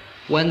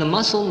 when the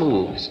muscle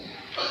moves,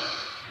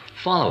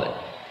 follow it.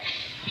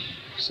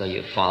 So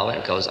you follow it,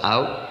 it goes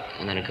out,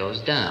 and then it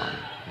goes down.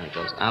 And it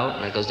goes out,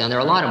 and it goes down. There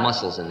are a lot of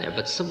muscles in there,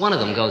 but one of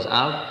them goes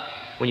out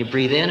when you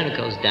breathe in, and it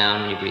goes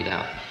down when you breathe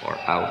out, or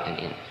out and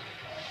in.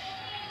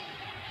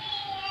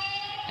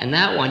 And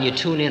that one you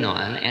tune in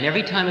on, and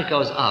every time it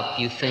goes up,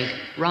 you think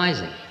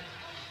rising.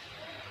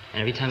 And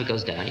every time it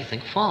goes down, you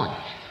think falling.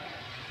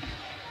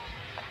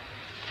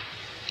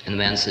 And the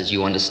man says,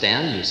 you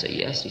understand? And you say,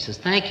 yes. He says,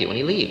 thank you, and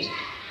he leaves.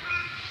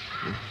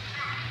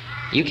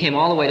 You came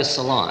all the way to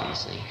Ceylon,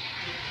 see?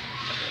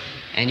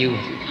 And you've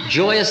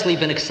joyously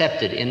been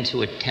accepted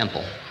into a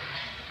temple.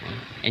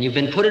 And you've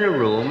been put in a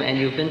room, and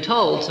you've been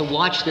told to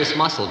watch this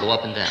muscle go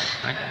up and down,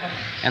 right?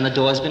 And the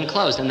door's been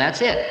closed, and that's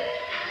it.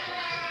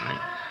 Right?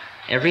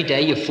 Every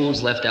day your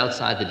food's left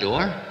outside the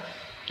door.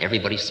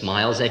 Everybody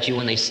smiles at you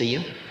when they see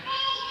you.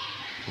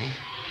 Okay?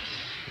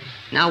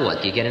 Now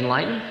what? Do you get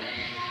enlightened?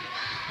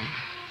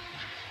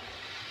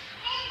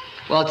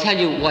 Well, I'll tell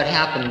you what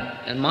happened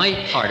in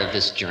my part of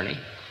this journey.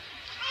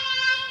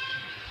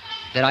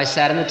 That I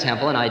sat in the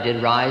temple and I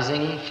did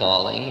rising,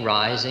 falling,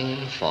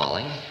 rising,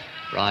 falling,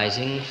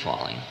 rising,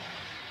 falling.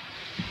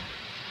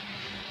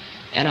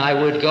 And I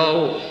would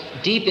go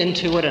deep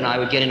into it, and I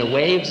would get into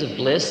waves of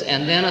bliss,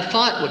 and then a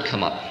thought would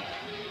come up.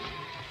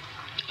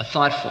 A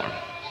thought form.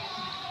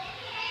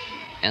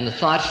 And the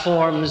thought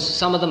forms,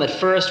 some of them at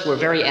first were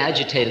very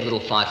agitated little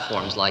thought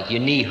forms, like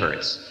your knee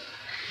hurts.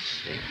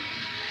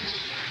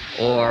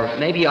 Or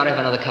maybe you ought to have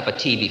another cup of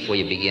tea before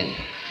you begin.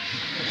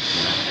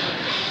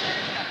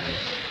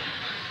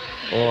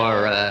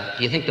 Or,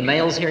 do you think the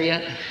mail's here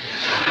yet?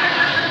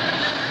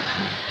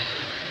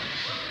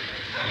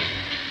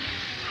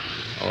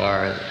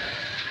 Or,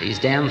 these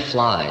damn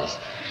flies.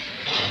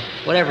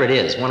 Whatever it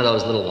is, one of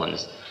those little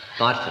ones,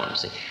 thought forms.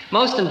 See?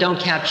 Most of them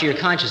don't capture your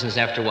consciousness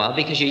after a while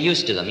because you're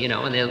used to them,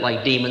 and they're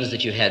like demons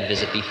that you had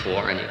visit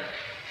before, and you're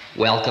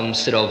welcome,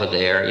 sit over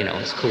there,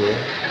 it's cool.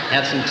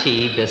 Have some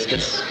tea,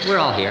 biscuits. We're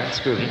all here,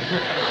 it's groovy.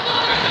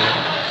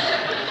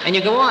 And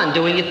you go on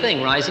doing your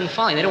thing, rising,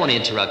 falling. They don't want to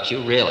interrupt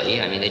you,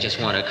 really. I mean, they just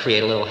want to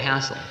create a little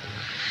hassle.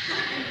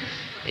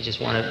 They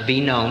just want to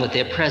be known that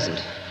they're present.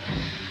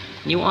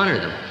 And you honor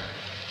them.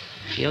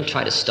 You don't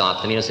try to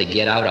stop them. You don't say,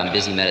 get out, I'm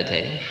busy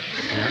meditating.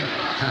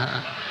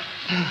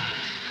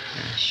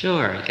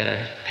 Sure, you got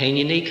a pain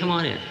in your knee? Come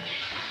on in.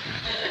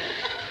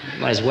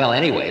 Might as well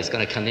anyway, it's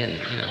going to come in.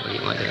 What do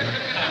you want to do?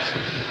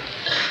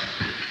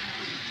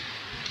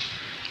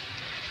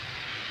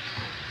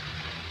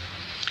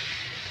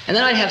 And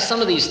then I'd have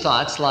some of these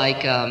thoughts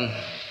like,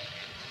 I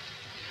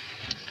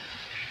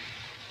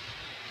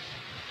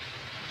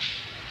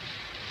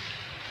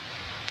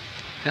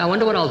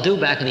wonder what I'll do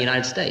back in the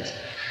United States.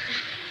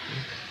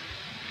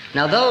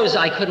 Now those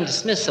I couldn't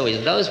dismiss so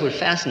easily. Those would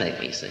fascinate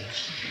me, see.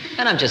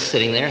 And I'm just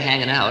sitting there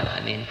hanging out.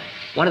 I mean,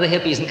 one of the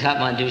hippies in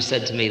Kathmandu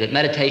said to me that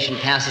meditation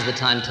passes the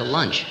time till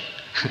lunch.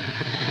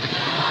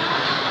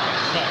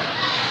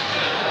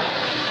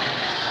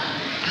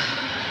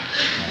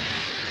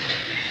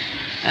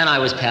 And I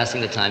was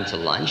passing the time to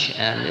lunch,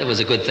 and it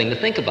was a good thing to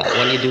think about.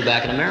 What do you do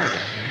back in America?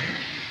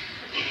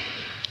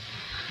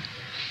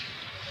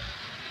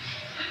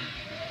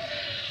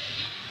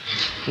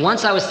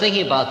 Once I was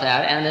thinking about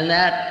that, and in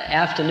that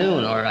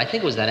afternoon, or I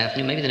think it was that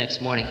afternoon, maybe the next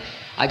morning,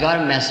 I got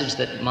a message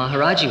that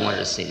Maharaji wanted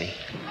to see me.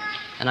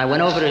 And I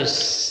went over to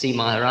see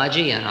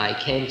Maharaji, and I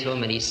came to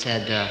him, and he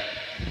said,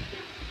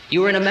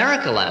 you were in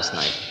America last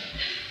night.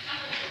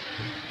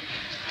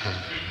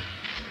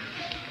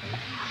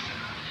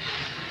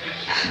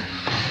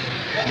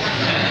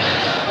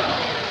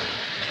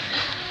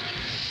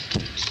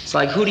 It's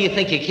like, who do you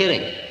think you're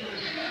kidding?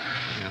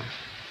 You know?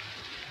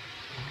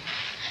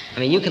 I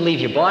mean, you can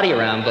leave your body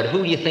around, but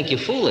who do you think you're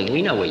fooling?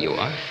 We know where you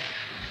are.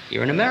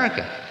 You're in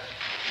America.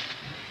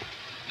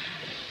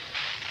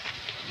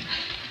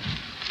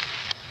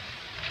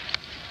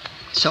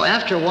 So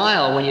after a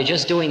while, when you're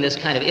just doing this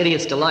kind of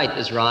idiot's delight,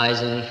 this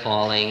rising,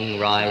 falling,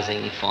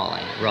 rising,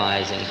 falling,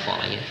 rising,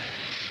 falling,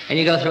 and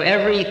you go through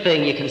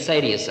everything you can say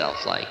to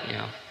yourself, like, you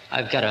know,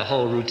 I've got a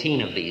whole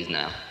routine of these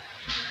now.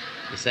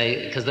 You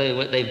say, because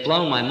they've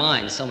blown my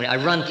mind so many. I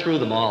run through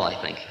them all, I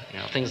think. You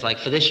know, things like,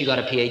 for this you got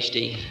a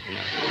PhD. You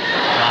know,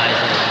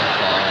 rising,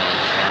 falling,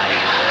 rising,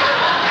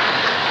 falling.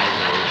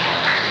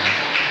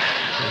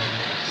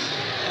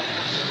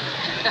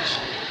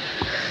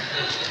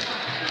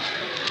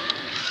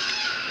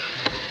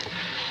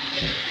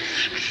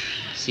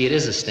 See, it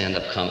is a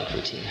stand-up comic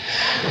routine.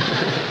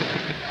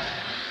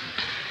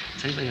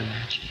 Is anybody going to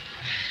match?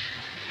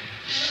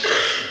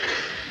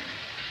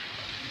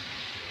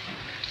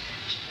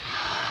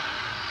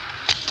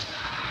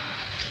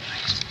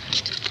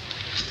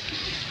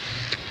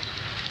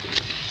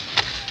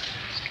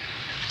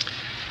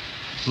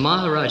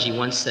 Maharaji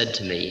once said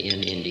to me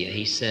in India,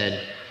 he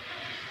said,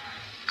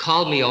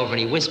 called me over and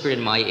he whispered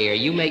in my ear,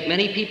 you make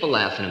many people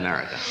laugh in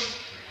America.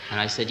 And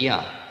I said,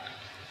 yeah.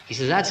 He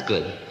says, that's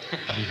good.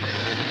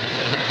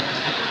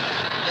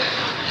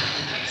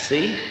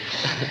 See?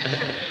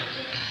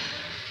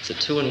 It's a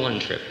 2-in-1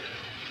 trip.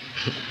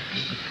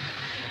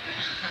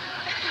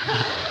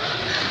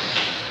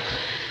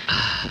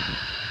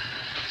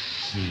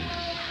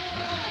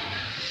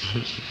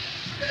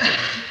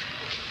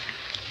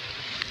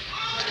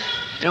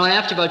 You know,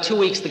 after about 2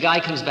 weeks, the guy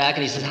comes back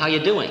and he says, how you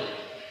doing?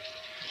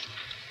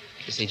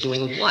 I say,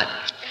 doing with what?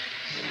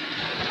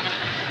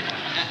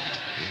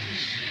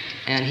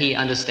 And he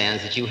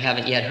understands that you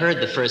haven't yet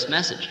heard the first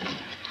message.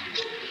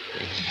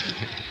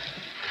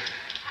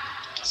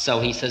 So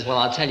he says, well,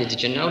 I'll tell you,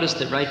 did you notice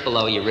that right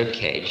below your rib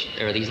cage,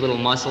 there are these little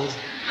muscles?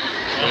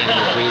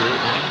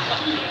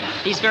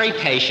 He's very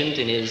patient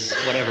in his,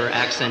 whatever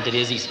accent it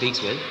is he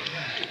speaks with.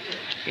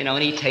 You know,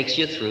 and he takes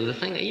you through the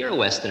thing. You're a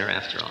Westerner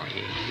after all.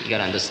 You got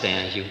to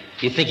understand.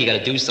 You think you got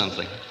to do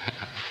something.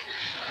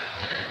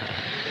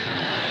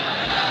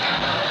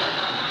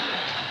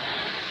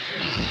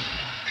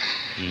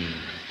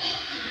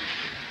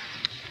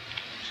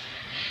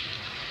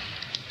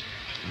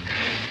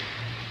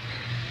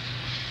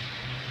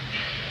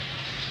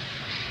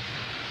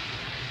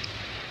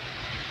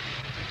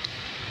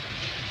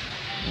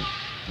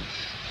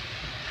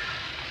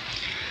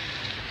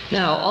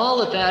 Now,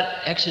 all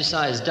that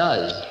exercise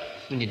does,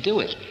 when you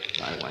do it,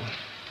 by the way,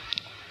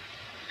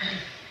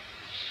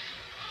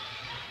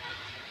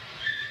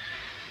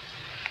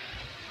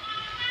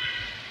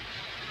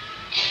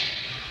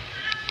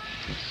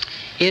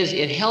 is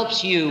it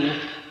helps you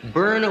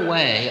burn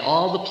away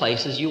all the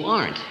places you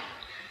aren't.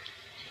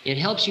 It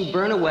helps you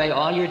burn away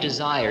all your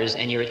desires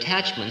and your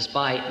attachments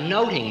by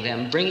noting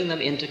them, bringing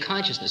them into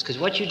consciousness. Because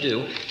what you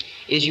do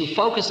is you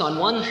focus on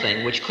one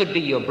thing, which could be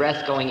your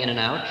breath going in and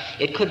out.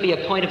 It could be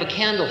a point of a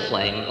candle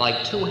flame,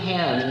 like 2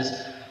 hands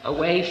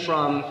away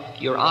from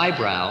your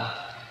eyebrow,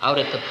 out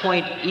at the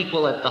point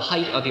equal at the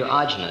height of your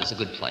ajna is a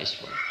good place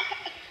for it.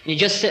 You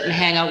just sit and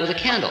hang out with a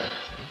candle.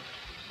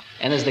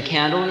 And there's the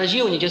candle and there's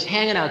you, and you're just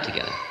hanging out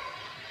together.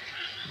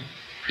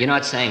 You're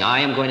not saying, I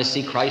am going to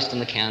see Christ in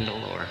the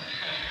candle, or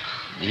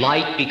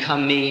light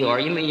become me, or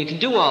you can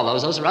do all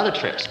those are other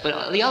tricks.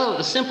 But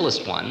the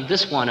simplest one,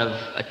 this one of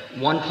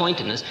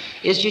one-pointedness,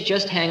 is you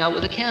just hang out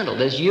with a candle.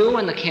 There's you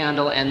and the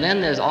candle, and then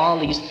there's all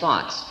these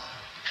thoughts.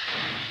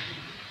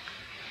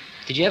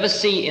 Did you ever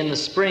see in the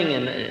spring,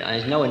 and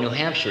I know in New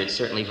Hampshire it's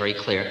certainly very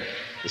clear,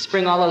 the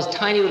spring, all those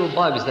tiny little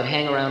bugs that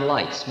hang around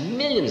lights,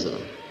 millions of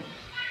them.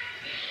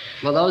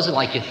 Well, those are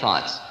like your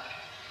thoughts.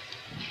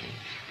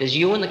 There's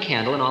you and the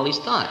candle and all these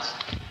thoughts.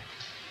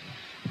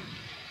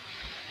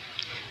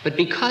 But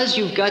because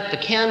you've got the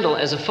candle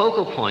as a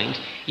focal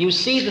point, you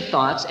see the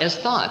thoughts as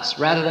thoughts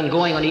rather than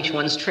going on each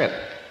one's trip.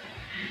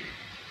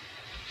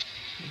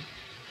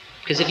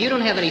 Because if you don't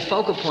have any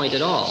focal point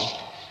at all,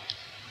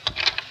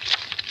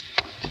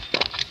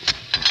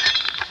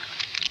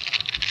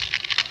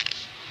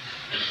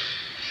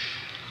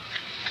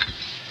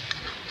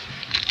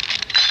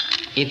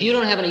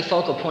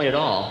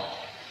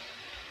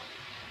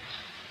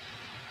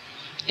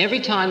 every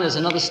time there's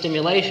another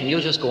stimulation, you'll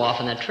just go off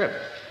on that trip.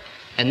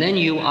 And then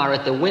you are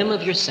at the whim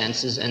of your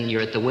senses and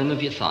you're at the whim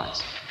of your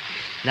thoughts.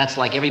 That's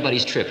like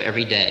everybody's trip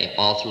every day,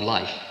 all through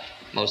life,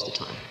 most of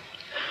the time.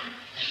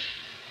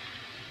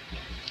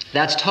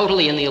 That's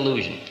totally in the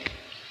illusion.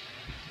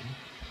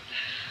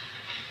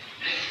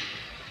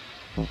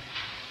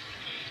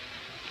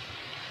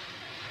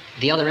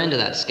 The other end of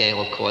that scale,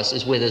 of course,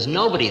 is where there's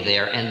nobody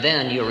there, and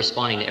then you're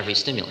responding to every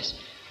stimulus.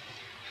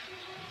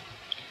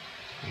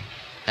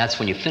 That's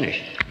when you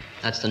finish.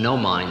 That's the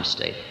no-mind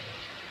state.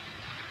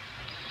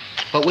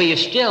 But where you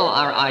still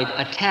are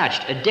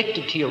attached,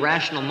 addicted to your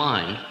rational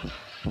mind,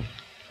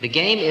 the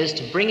game is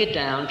to bring it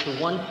down to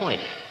one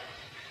point.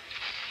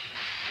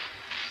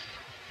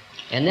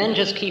 And then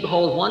just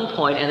hold one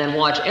point and then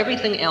watch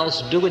everything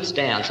else do its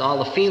dance.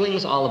 All the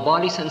feelings, all the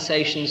body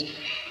sensations,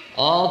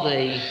 all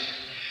the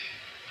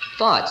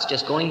thoughts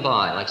just going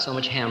by like so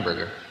much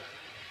hamburger.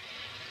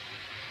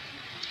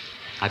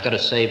 I've got to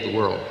save the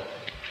world.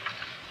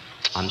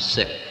 I'm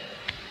sick.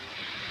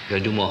 I've got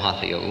to do more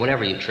hatha yoga,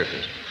 whatever your trip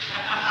is.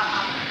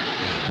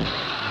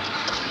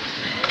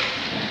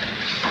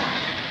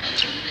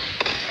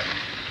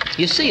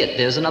 You see it.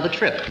 There's another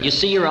trip. You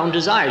see your own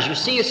desires. You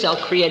see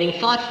yourself creating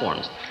thought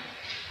forms.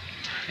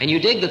 And you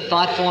dig that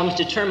thought forms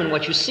determine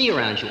what you see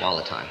around you all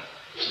the time.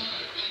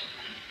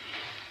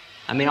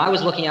 I mean, I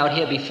was looking out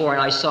here before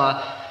and I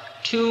saw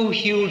two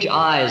huge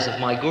eyes of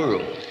my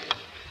guru.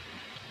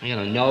 You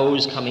know,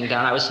 nose coming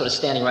down. I was sort of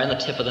standing right on the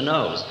tip of the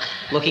nose,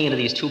 looking into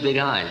these two big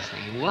eyes,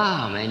 thinking,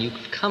 wow, man, you've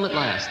come at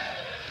last.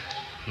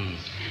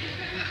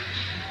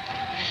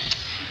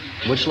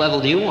 Which level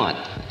do you want?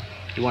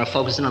 Do you want to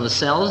focus in on the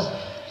cells?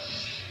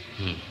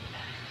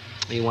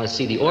 Or you want to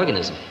see the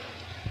organism,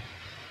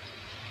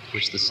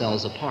 which the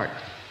cells are part?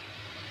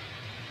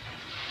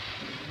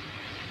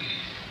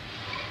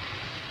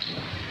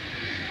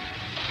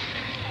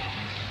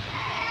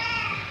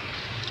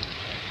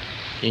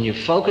 And you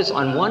focus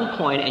on one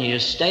point and you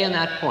just stay on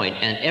that point,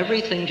 and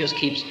everything just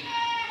keeps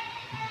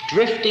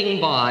drifting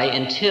by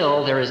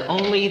until there is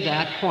only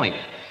that point.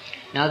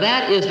 Now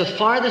that is the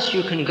farthest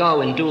you can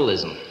go in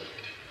dualism.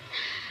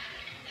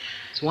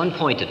 It's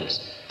one-pointedness.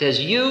 There's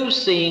you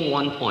seeing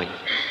one point.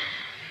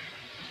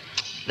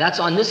 That's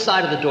on this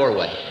side of the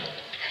doorway.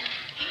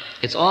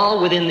 It's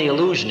all within the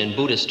illusion in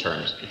Buddhist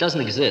terms. It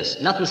doesn't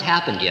exist. Nothing's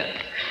happened yet.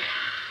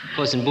 Of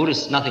course, in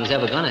Buddhist, nothing's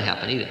ever going to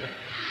happen either.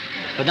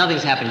 But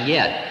nothing's happened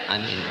yet. I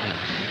mean, you know.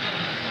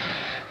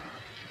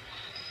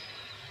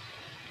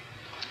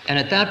 And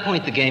at that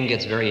point, the game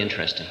gets very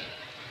interesting.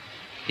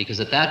 Because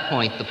at that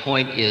point, the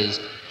point is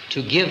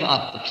to give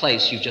up the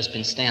place you've just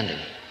been standing.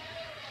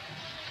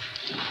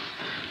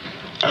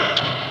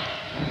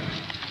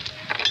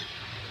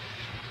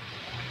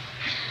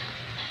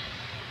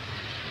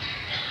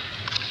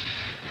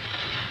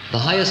 The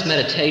highest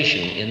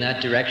meditation in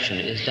that direction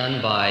is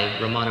done by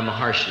Ramana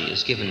Maharshi,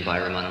 is given by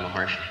Ramana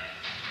Maharshi.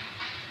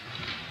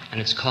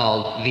 And it's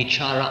called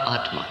Vichara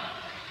Atma,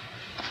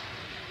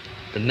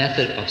 the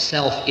method of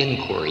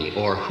self-inquiry,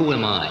 or who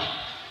am I?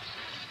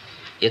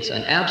 It's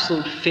an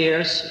absolute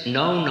fierce,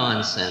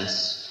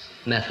 no-nonsense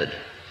method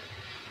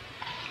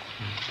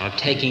of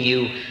taking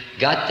you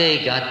gate,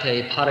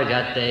 gate,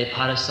 paragate,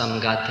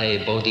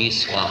 parasamgate, bodhi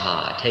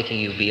swaha, taking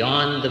you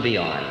beyond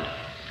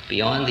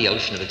the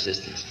ocean of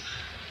existence.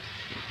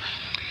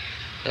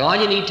 And all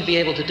you need to be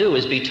able to do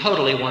is be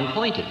totally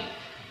one-pointed.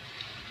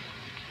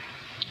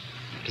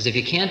 Because if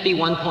you can't be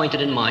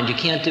one-pointed in mind, you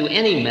can't do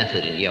any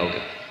method in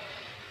yoga.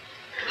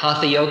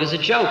 Hatha yoga is a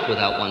joke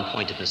without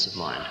one-pointedness of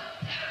mind.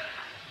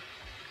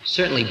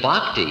 Certainly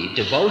bhakti,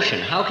 devotion,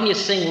 how can you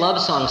sing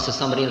love songs to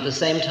somebody and at the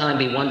same time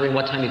be wondering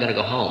what time you're going to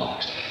go home?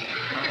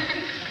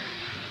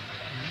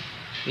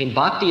 I mean,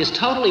 bhakti is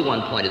totally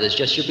one-pointed. It's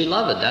just your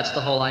beloved. That's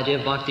the whole idea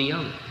of bhakti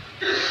yoga.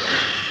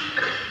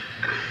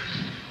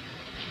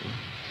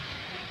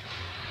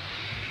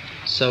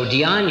 So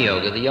dhyan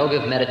yoga, the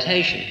yoga of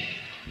meditation,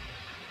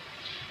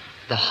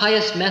 the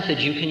highest method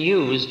you can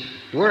use,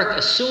 work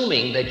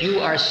assuming that you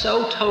are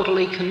so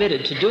totally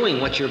committed to doing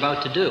what you're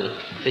about to do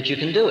that you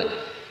can do it.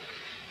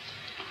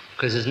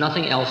 Because there's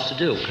nothing else to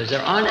do, because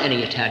there aren't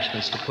any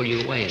attachments to pull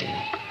you away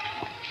anymore.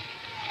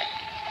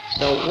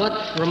 So what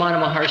Ramana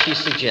Maharshi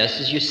suggests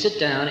is you sit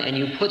down and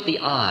you put the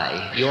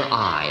I, your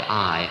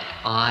I,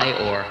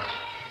 or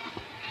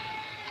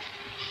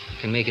you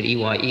can make it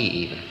EYE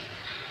even.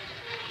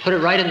 Put it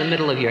right in the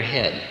middle of your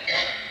head.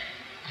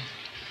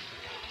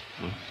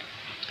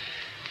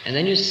 And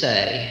then you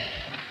say,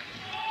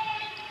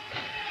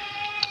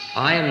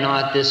 I am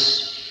not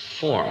this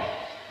form,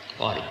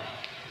 body.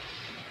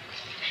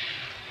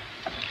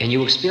 And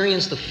you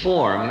experience the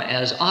form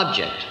as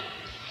object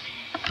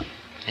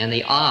and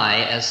the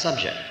I as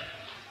subject.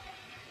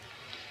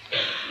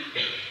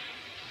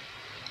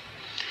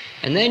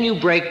 And then you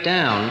break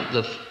down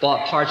the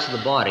parts of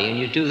the body and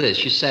you do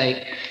this. You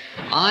say,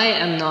 I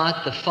am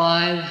not the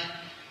 5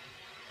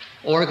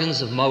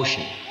 organs of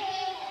motion.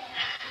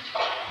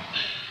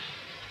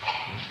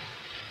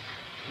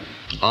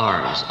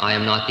 Arms, I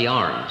am not the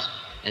arms.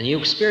 And you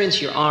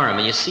experience your arm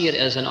and you see it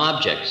as an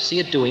object. See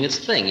it doing its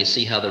thing. You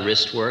see how the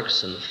wrist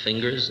works and the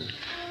fingers. And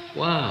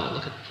wow,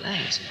 look at that.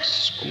 It's an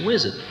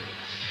exquisite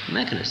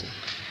mechanism.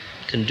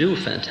 It can do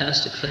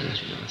fantastic things,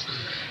 you know.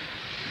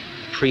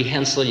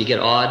 Prehensile, you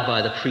get awed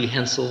by the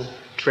prehensile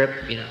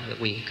trip, you know, that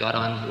we got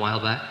on a while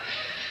back.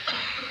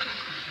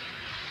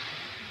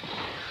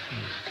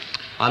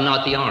 I'm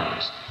not the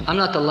arms. I'm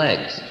not the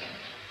legs.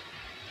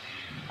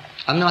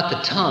 I'm not the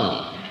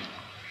tongue.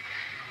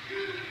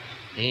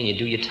 And you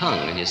do your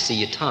tongue, and you see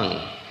your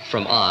tongue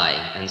from I,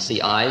 and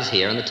see I's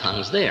here and the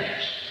tongue's there.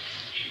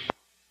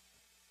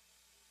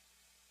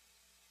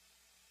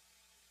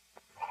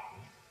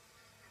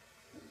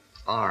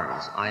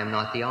 Arms. I am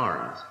not the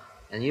arms.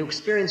 And you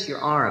experience your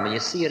arm, and you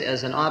see it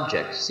as an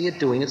object. See it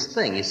doing its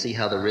thing. You see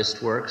how the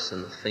wrist works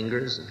and the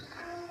fingers. And,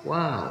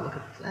 wow, look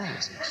at that.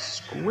 It's an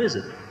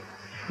exquisite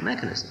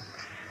mechanism.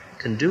 It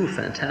can do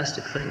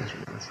fantastic things.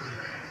 You know.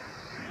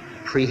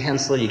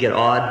 Prehensile, you get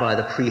awed by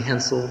the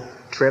prehensile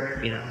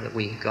trip, you know, that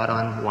we got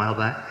on a while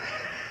back.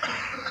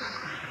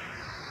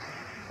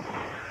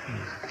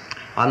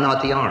 I'm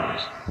not the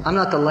arms. I'm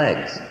not the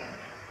legs.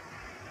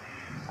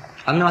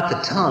 I'm not the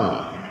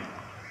tongue.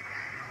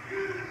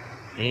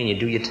 And you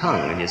do your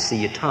tongue, and you see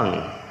your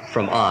tongue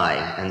from I,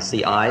 and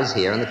see I's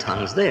here and the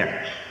tongue's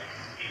there.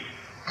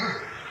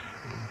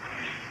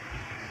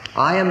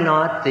 I am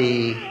not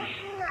the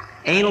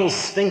anal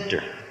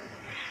sphincter.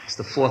 It's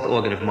the fourth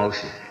organ of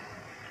motion.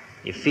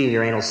 You feel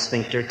your anal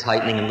sphincter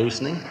tightening and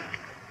loosening,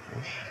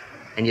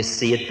 and you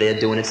see it there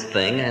doing its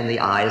thing, and the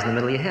eye is in the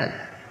middle of your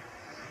head.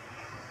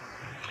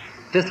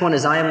 Fifth one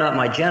is I am not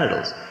my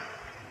genitals.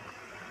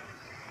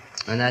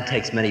 And that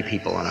takes many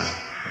people on a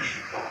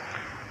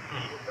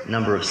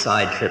number of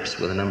side trips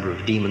with a number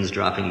of demons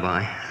dropping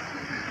by.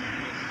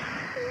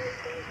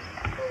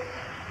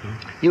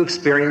 You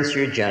experience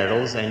your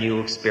genitals, and you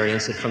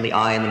experience it from the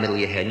eye in the middle of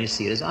your head, and you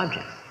see it as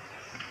object.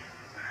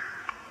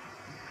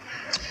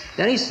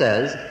 Then he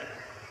says,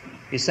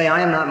 you say,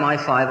 I am not my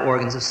 5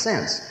 organs of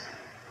sense.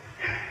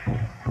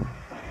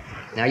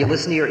 Now you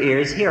listen to your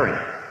ears hearing.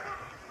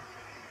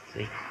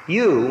 See?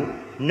 You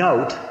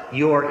note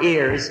your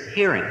ears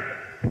hearing.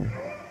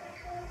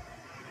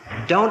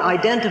 Don't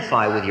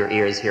identify with your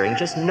ears hearing,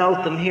 just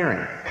note them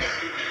hearing.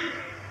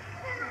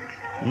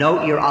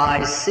 Note your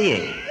eyes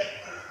seeing.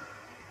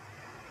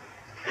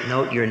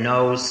 Note your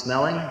nose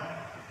smelling.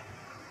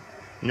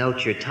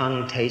 Note your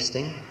tongue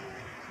tasting.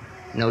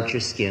 Note your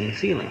skin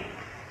feeling.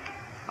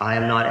 I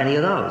am not any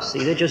of those.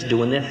 See, they're just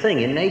doing their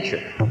thing in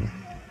nature.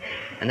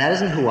 And that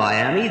isn't who I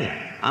am either.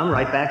 I'm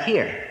right back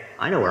here.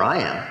 I know where I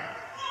am.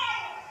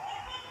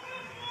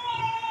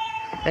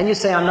 Then you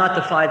say, I'm not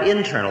the 5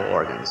 internal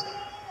organs.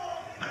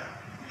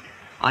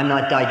 I'm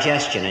not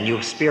digestion, and you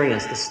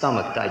experience the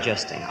stomach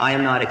digesting. I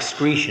am not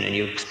excretion, and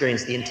you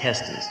experience the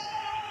intestines.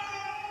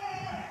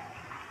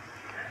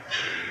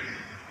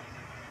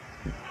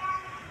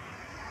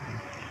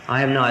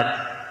 I am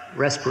not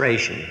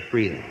respiration,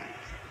 breathing.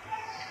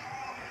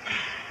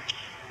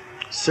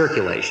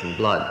 Circulation,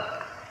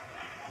 blood.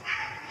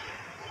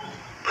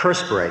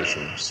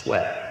 Perspiration,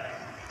 sweat.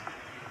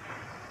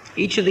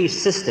 Each of these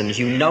systems,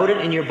 you note it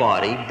in your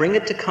body, bring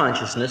it to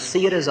consciousness,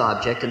 see it as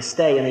object, and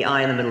stay in the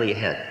eye in the middle of your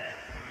head.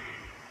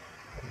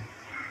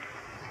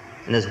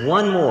 And there's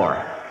one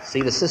more.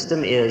 See, the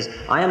system is,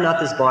 I am not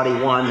this body,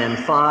 1, then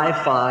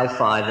 5, 5,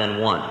 5, then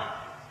 1.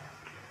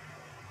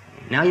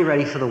 Now you're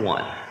ready for the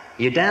 1.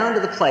 You're down to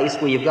the place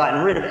where you've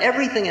gotten rid of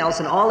everything else,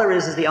 and all there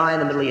is the eye in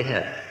the middle of your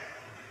head.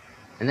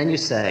 And then you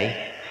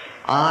say,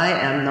 I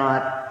am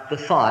not the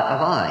thought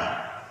of I.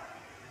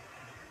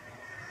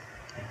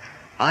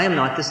 I am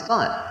not this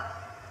thought.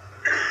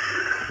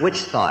 Which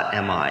thought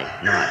am I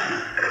not?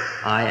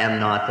 I am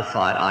not the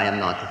thought. I am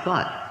not the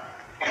thought.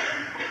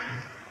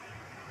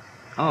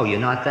 Oh, you're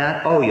not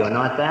that? Oh, you're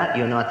not that?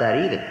 You're not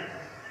that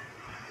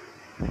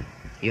either.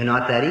 You're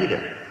not that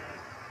either.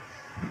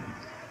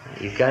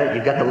 You've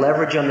got the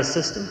leverage on the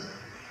system.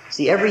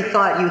 See, every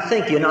thought you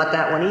think, you're not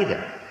that one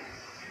either.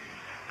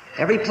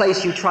 Every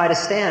place you try to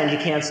stand, you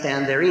can't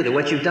stand there either.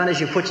 What you've done is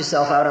you put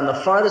yourself out on the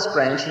farthest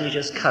branch and you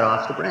just cut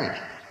off the branch.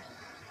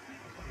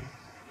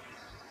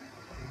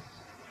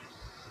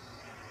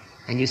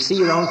 And you see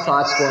your own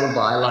thoughts going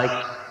by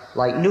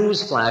like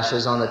news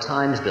flashes on the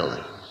Times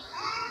building.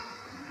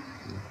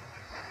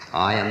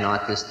 I am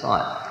not this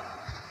thought.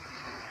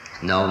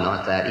 No,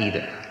 not that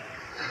either.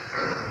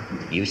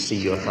 You see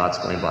your thoughts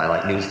going by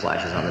like news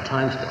flashes on the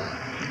Times building.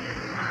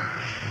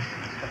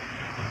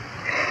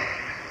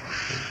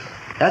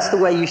 That's the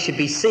way you should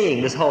be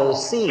seeing this whole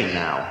scene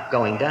now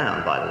going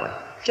down, by the way.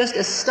 Just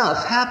as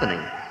stuff happening.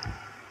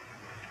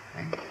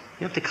 You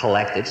don't have to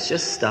collect it, it's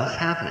just stuff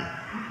happening.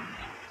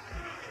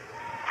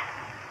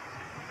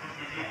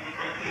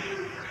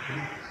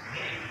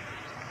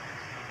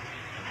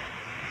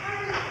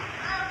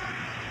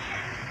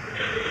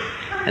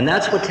 And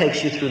that's what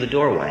takes you through the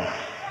doorway.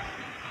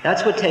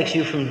 That's what takes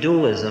you from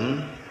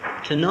dualism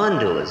to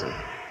non-dualism.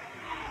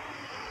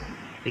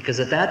 Because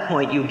at that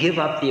point you give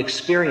up the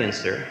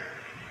experiencer,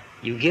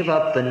 you give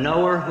up the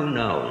knower who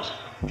knows.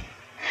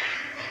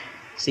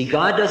 See,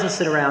 God doesn't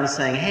sit around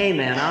saying, hey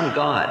man, I'm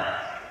God.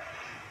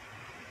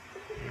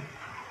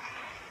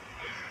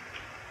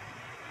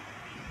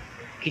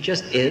 He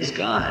just is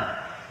God.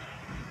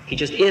 He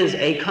just is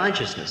a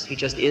consciousness. He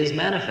just is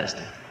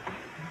manifesting.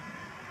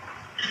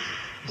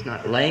 He's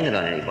not laying it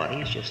on anybody,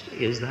 he just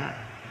is that.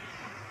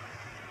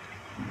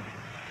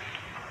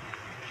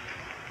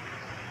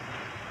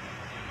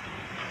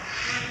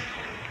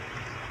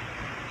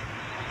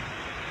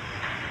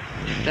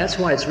 That's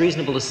why it's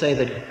reasonable to say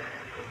that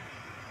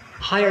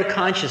higher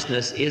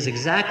consciousness is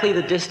exactly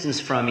the distance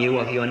from you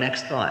of your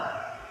next thought.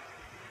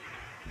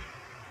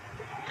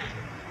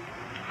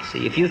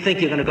 See, if you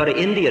think you're going to go to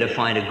India to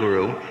find a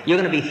guru, you're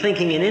going to be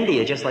thinking in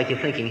India just like you're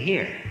thinking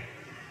here.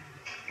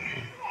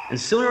 And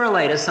sooner or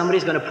later,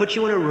 somebody's going to put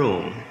you in a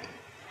room,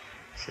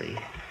 see,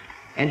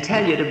 and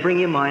tell you to bring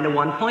your mind to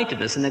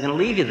one-pointedness, and they're going to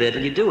leave you there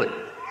till you do it.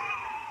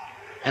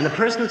 And the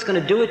person that's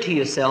going to do it to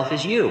yourself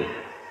is you.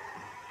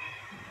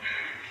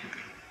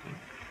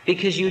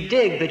 Because you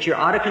dig that your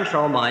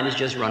out-of-control mind is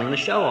just running the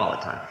show all the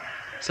time.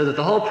 So that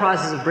the whole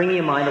process of bringing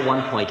your mind to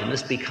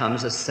one-pointedness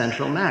becomes a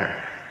central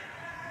matter.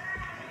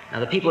 Now,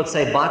 the people that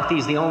say bhakti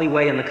is the only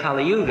way in the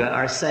Kali Yuga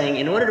are saying,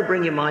 in order to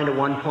bring your mind to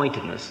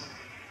one-pointedness,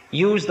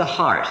 use the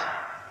heart,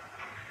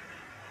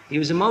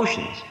 use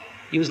emotions,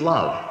 use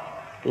love.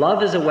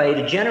 Love is a way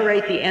to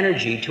generate the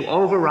energy to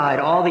override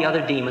all the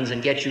other demons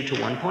and get you to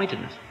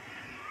one-pointedness.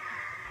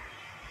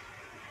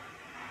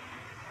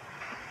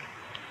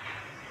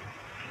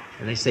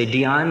 And they say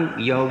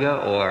Dhyan yoga,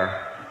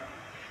 or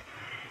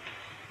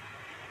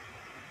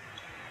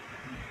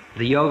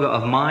the yoga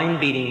of mind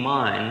beating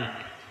mind.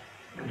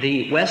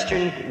 The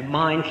Western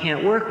mind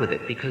can't work with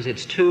it because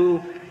it's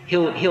he'll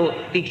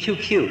be too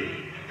cute.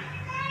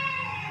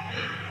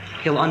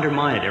 He'll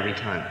undermine it every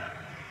time.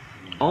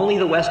 Only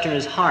the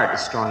Westerner's heart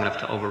is strong enough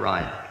to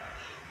override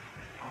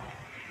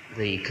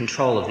the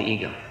control of the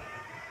ego.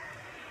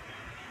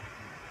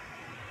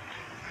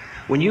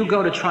 When you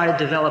go to try to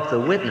develop the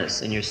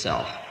witness in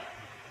yourself,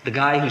 the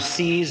guy who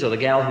sees or the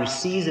gal who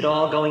sees it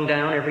all going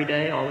down every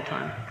day, all the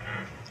time,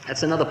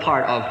 that's another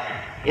part of,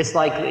 it's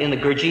like in the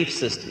Gurdjieff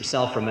system,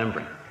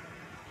 self-remembering.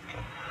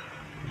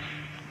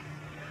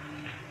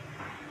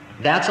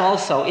 That's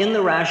also in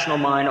the rational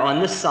mind on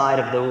this side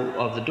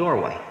of the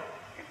doorway.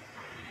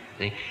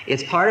 See?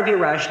 It's part of your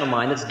rational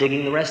mind that's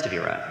digging the rest of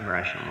your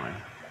rational mind.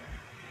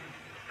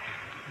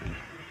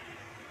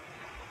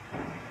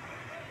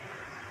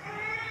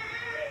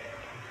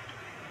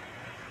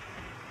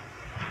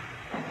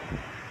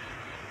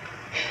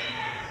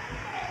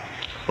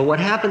 But what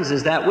happens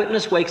is that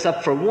witness wakes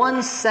up for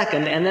 1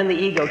 second and then the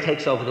ego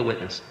takes over the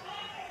witness.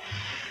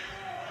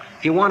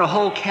 If you want a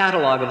whole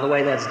catalog of the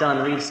way that's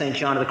done, read St.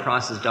 John of the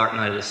Cross's Dark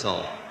Night of the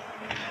Soul.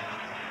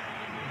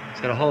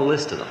 It's got a whole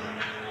list of them.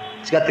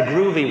 It's got the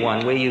groovy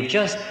one where you've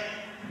just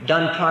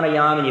done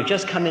pranayama and you've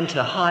just come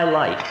into high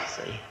light,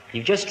 see?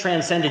 You've just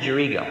transcended your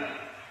ego.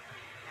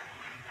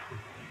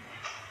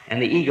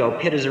 And the ego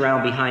pitters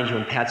around behind you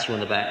and pats you on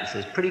the back and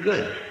says, pretty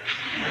good.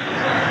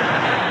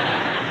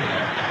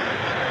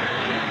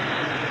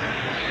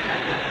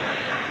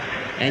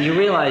 And you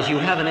realize you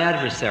have an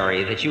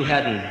adversary that you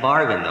hadn't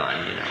bargained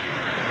on, you know.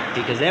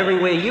 Because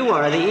everywhere you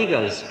are, the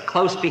ego's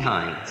close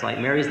behind. It's like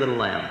Mary's little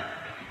lamb.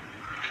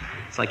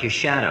 It's like your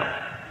shadow.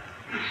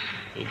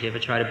 Did you ever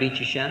try to beat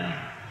your shadow?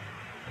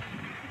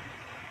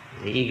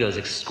 The ego's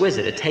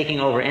exquisite at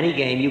taking over any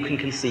game you can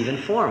conceive in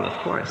form, of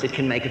course. It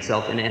can make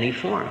itself in any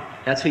form.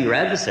 That's who your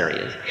adversary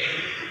is.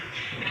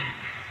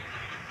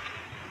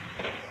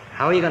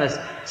 How are you going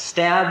to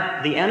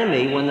stab the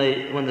enemy when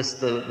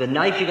the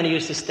knife you're going to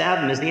use to stab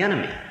him is the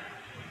enemy?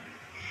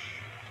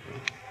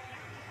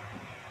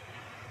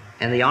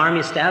 And the arm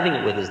you're stabbing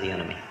it with is the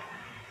enemy.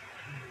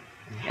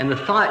 And the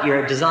thought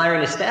you're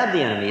desiring to stab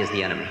the enemy is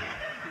the enemy.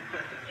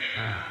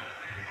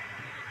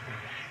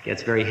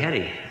 Gets very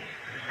heady.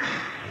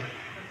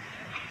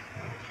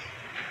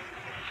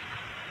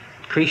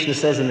 Krishna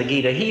says in the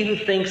Gita, he who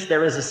thinks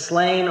there is a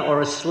slain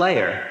or a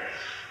slayer,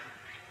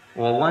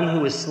 or one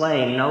who is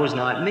slain, knows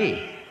not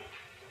me.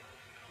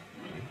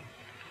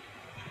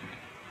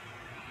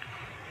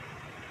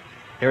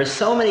 There are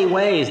so many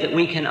ways that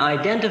we can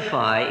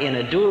identify in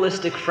a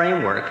dualistic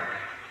framework,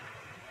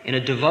 in a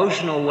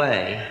devotional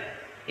way,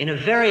 in a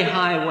very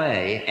high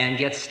way, and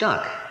get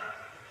stuck.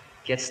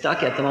 Get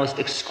stuck at the most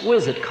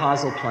exquisite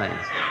causal planes.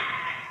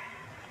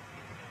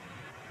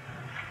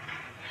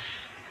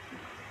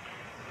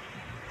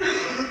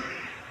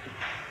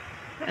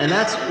 And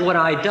that's what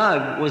I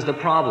dug was the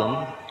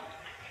problem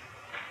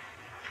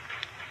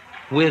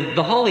with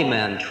the holy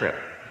man trip,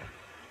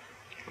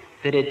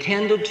 that it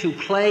tended to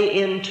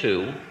play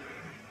into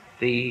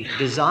the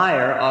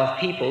desire of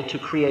people to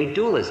create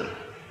dualism.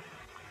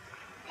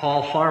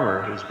 Paul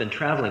Farmer, who's been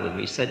traveling with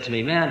me, said to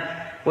me, man,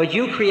 what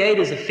you create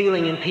is a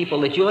feeling in people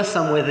that you're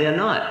somewhere they're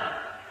not.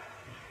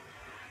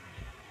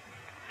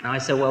 And I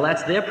said, well,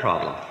 that's their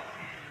problem.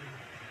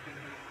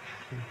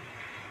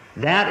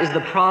 That is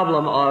the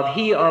problem of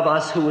he of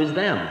us who is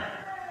them.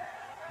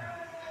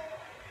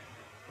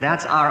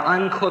 That's our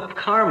uncooked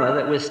karma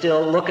that we're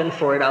still looking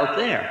for it out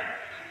there.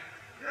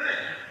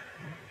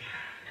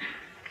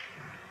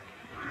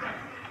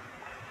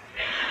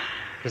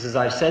 Because as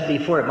I've said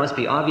before, it must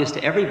be obvious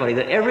to everybody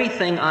that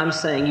everything I'm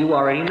saying you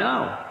already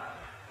know.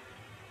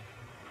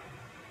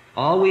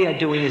 All we are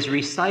doing is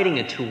reciting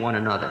it to one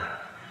another.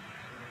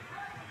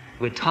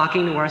 We're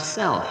talking to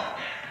ourselves.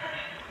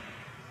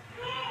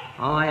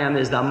 All I am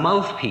is the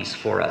mouthpiece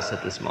for us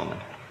at this moment.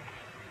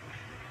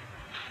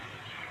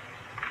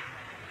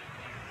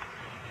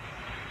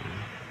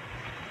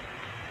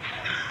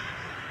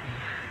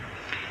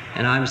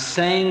 And I'm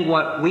saying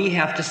what we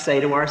have to say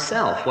to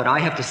ourselves, what I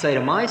have to say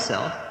to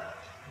myself.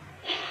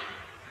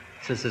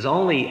 Since there's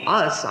only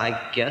us,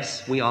 I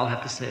guess we all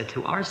have to say it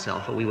to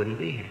ourselves, or we wouldn't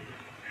be here.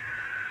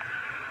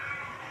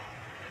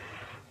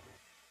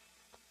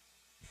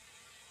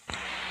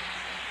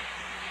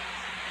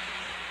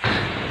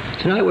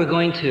 Tonight we're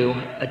going to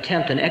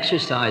attempt an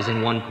exercise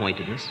in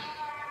one-pointedness.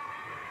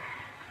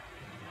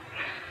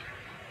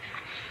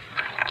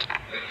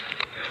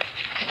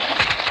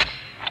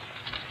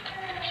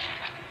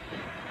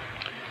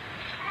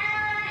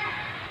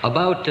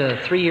 About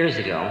 3 years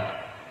ago,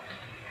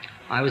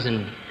 I was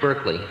in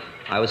Berkeley.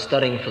 I was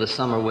studying for the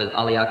summer with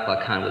Ali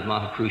Akbar Khan, with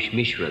Mahapurush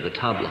Mishra, the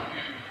tabla,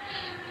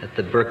 at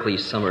the Berkeley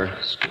summer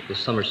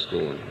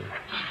school,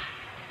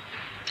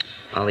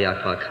 Ali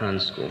Akbar Khan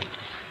School.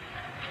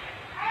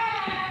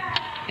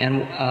 And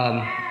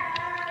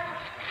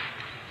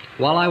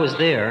while I was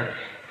there,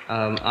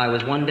 I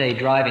was one day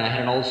driving. I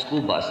had an old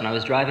school bus, and I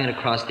was driving it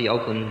across the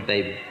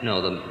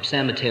the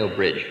San Mateo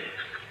Bridge.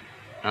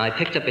 And I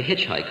picked up a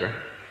hitchhiker,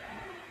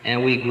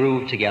 and we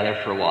grooved together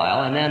for a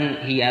while. And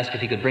then he asked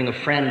if he could bring a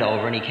friend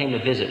over, and he came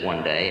to visit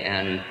one day,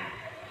 and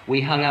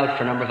we hung out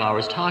for a number of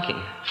hours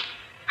talking.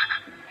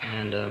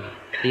 And at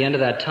the end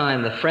of that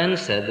time, the friend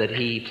said that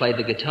he played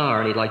the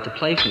guitar, and he'd like to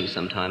play for me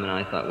sometime. And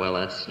I thought, well,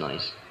 that's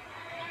nice.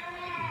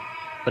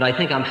 But I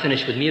think I'm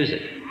finished with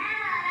music.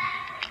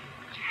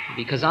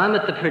 Because I'm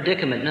at the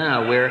predicament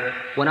now where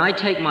when I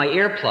take my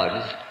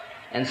earplugs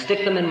and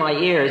stick them in my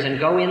ears and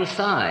go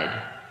inside,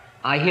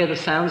 I hear the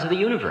sounds of the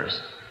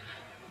universe.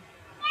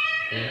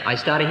 I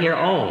start to hear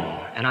Om,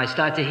 and I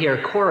start to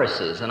hear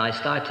choruses, and I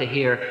start to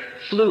hear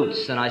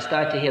flutes, and I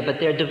start to hear,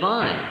 but they're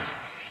divine.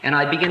 And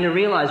I begin to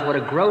realize what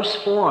a gross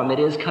form it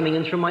is coming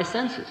in through my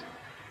senses.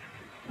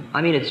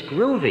 I mean, it's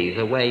groovy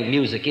the way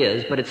music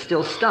is, but it's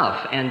still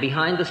stuff, and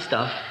behind the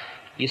stuff,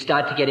 you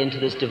start to get into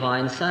this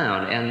divine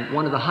sound. And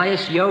one of the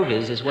highest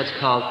yogas is what's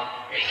called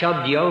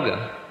Shabd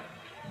Yoga,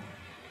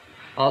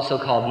 also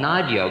called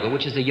Nad Yoga,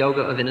 which is the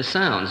yoga of inner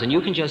sounds. And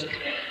you can just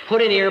put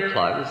in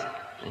earplugs,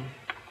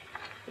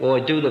 or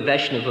do the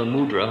Vaishnava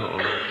mudra,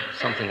 or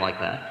something like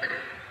that.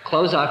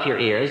 Close off your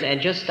ears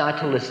and just start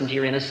to listen to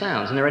your inner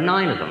sounds. And there are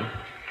 9 of them.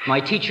 My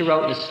teacher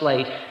wrote in a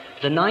slate,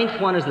 the 9th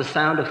one is the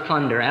sound of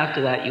thunder.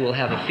 After that, you will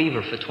have a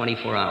fever for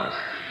 24 hours.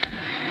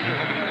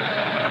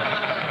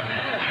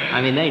 I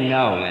mean, they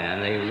know,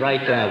 man. They right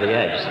down the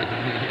edge.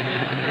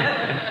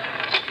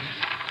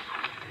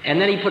 And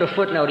then he put a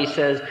footnote. He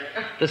says,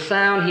 the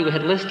sound, he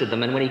had listed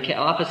them, and when he came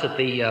opposite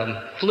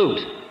the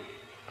flute,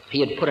 he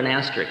had put an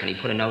asterisk, and he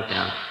put a note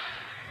down.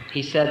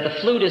 He said, the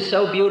flute is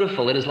so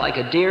beautiful, it is like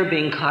a deer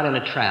being caught in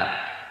a trap.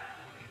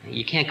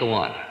 You can't go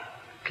on,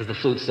 because the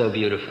flute's so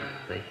beautiful.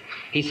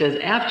 He says,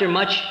 after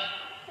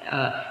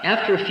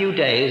a few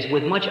days,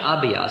 with much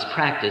abhyas,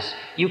 practice,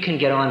 you can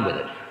get on with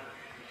it.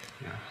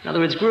 In other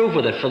words, groove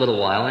with it for a little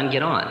while and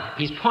get on.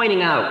 He's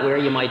pointing out where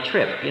you might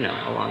trip,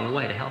 along the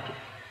way to help you.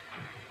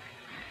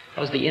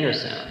 That was the inner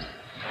sound.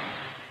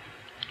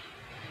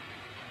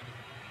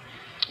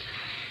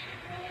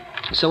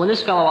 So when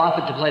this fellow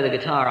offered to play the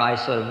guitar, I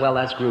sort of, well,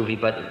 that's groovy,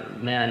 but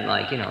man,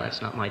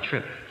 that's not my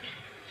trip.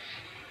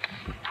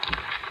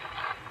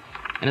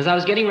 And as I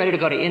was getting ready to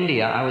go to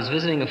India, I was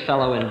visiting a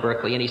fellow in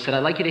Berkeley, and he said,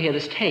 I'd like you to hear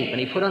this tape. And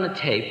he put on a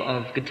tape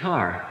of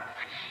guitar.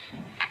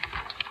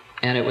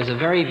 And it was a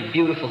very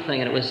beautiful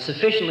thing, and it was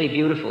sufficiently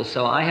beautiful,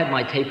 so I had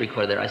my tape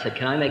recorder there. I said,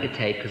 can I make a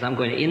tape? Because I'm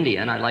going to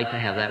India, and I'd like to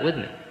have that with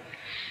me.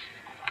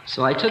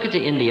 So I took it to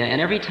India, and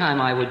every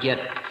time I would get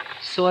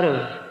sort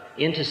of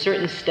into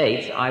certain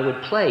states, I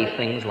would play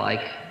things like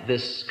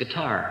this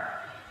guitar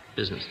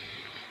business.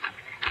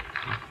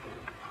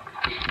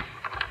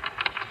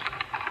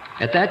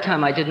 At that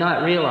time, I did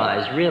not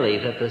realize, really,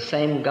 that the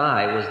same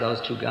guy was those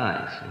 2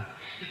 guys.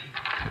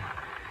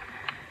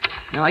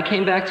 Now, I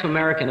came back to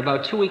America, and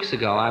about 2 weeks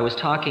ago, I was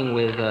talking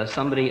with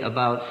somebody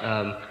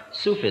about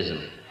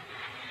Sufism.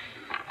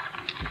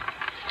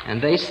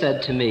 And they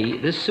said to me,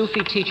 this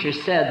Sufi teacher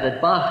said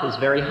that Bach is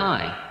very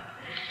high,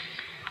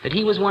 that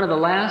he was one of the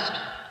last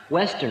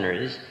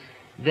Westerners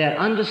that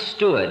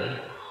understood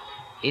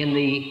in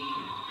the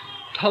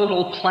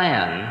total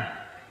plan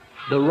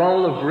the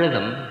role of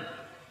rhythm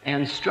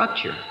and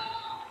structure.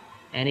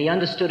 And he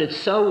understood it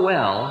so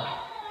well.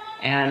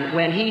 And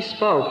when he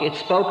spoke, it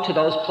spoke to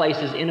those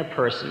places in a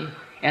person,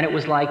 and it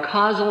was like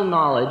causal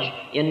knowledge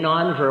in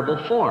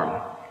nonverbal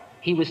form.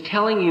 He was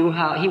telling you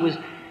how he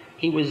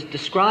was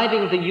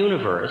describing the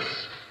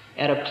universe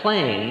at a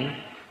plane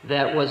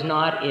that was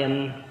not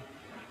in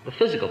the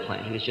physical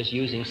plane. He was just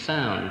using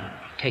sound,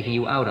 taking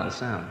you out on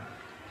sound.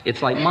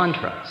 It's like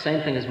mantra,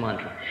 same thing as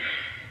mantra.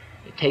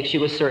 It takes you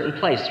to a certain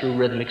place through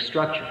rhythmic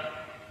structure.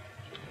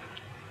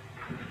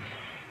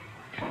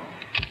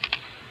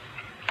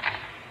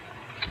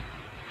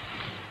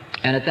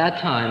 And at that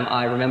time,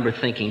 I remember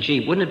thinking,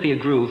 gee, wouldn't it be a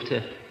groove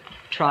to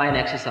try an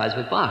exercise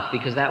with Bach?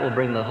 Because that will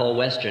bring the whole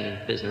Western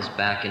business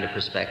back into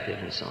perspective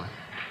and so on.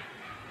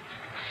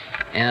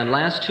 And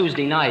last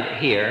Tuesday night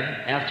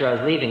here, after I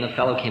was leaving, a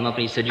fellow came up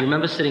and he said, you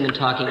remember sitting and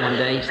talking one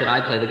day? He said,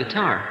 I play the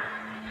guitar.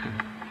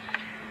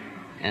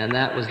 and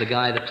that was the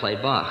guy that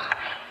played Bach.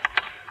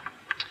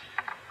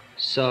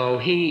 So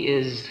he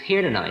is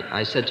here tonight.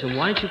 I said to him,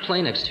 why don't you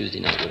play next Tuesday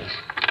night with us?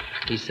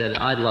 He said,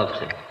 I'd love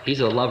to. He's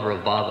a lover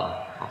of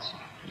Baba also.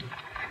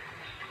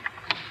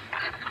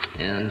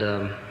 And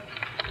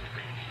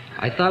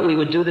I thought we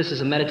would do this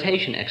as a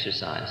meditation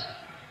exercise.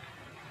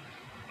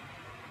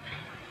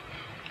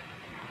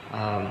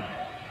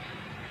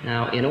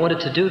 Now, in order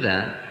to do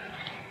that,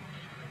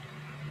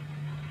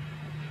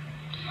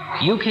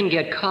 you can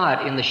get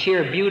caught in the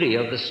sheer beauty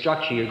of the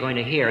structure you're going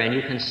to hear, and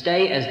you can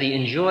stay as the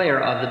enjoyer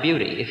of the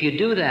beauty. If you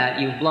do that,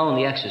 you've blown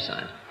the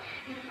exercise.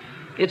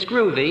 It's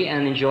groovy,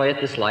 and enjoy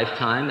it this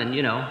lifetime, and,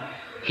 you know,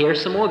 hear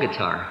some more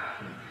guitar,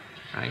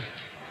 right?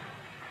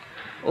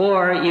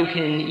 Or you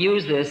can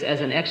use this as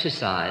an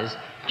exercise.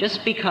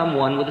 Just become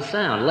one with the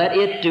sound. Let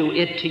it do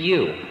it to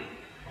you.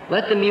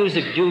 Let the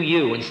music do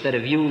you instead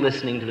of you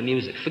listening to the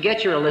music.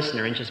 Forget you're a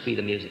listener and just be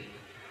the music.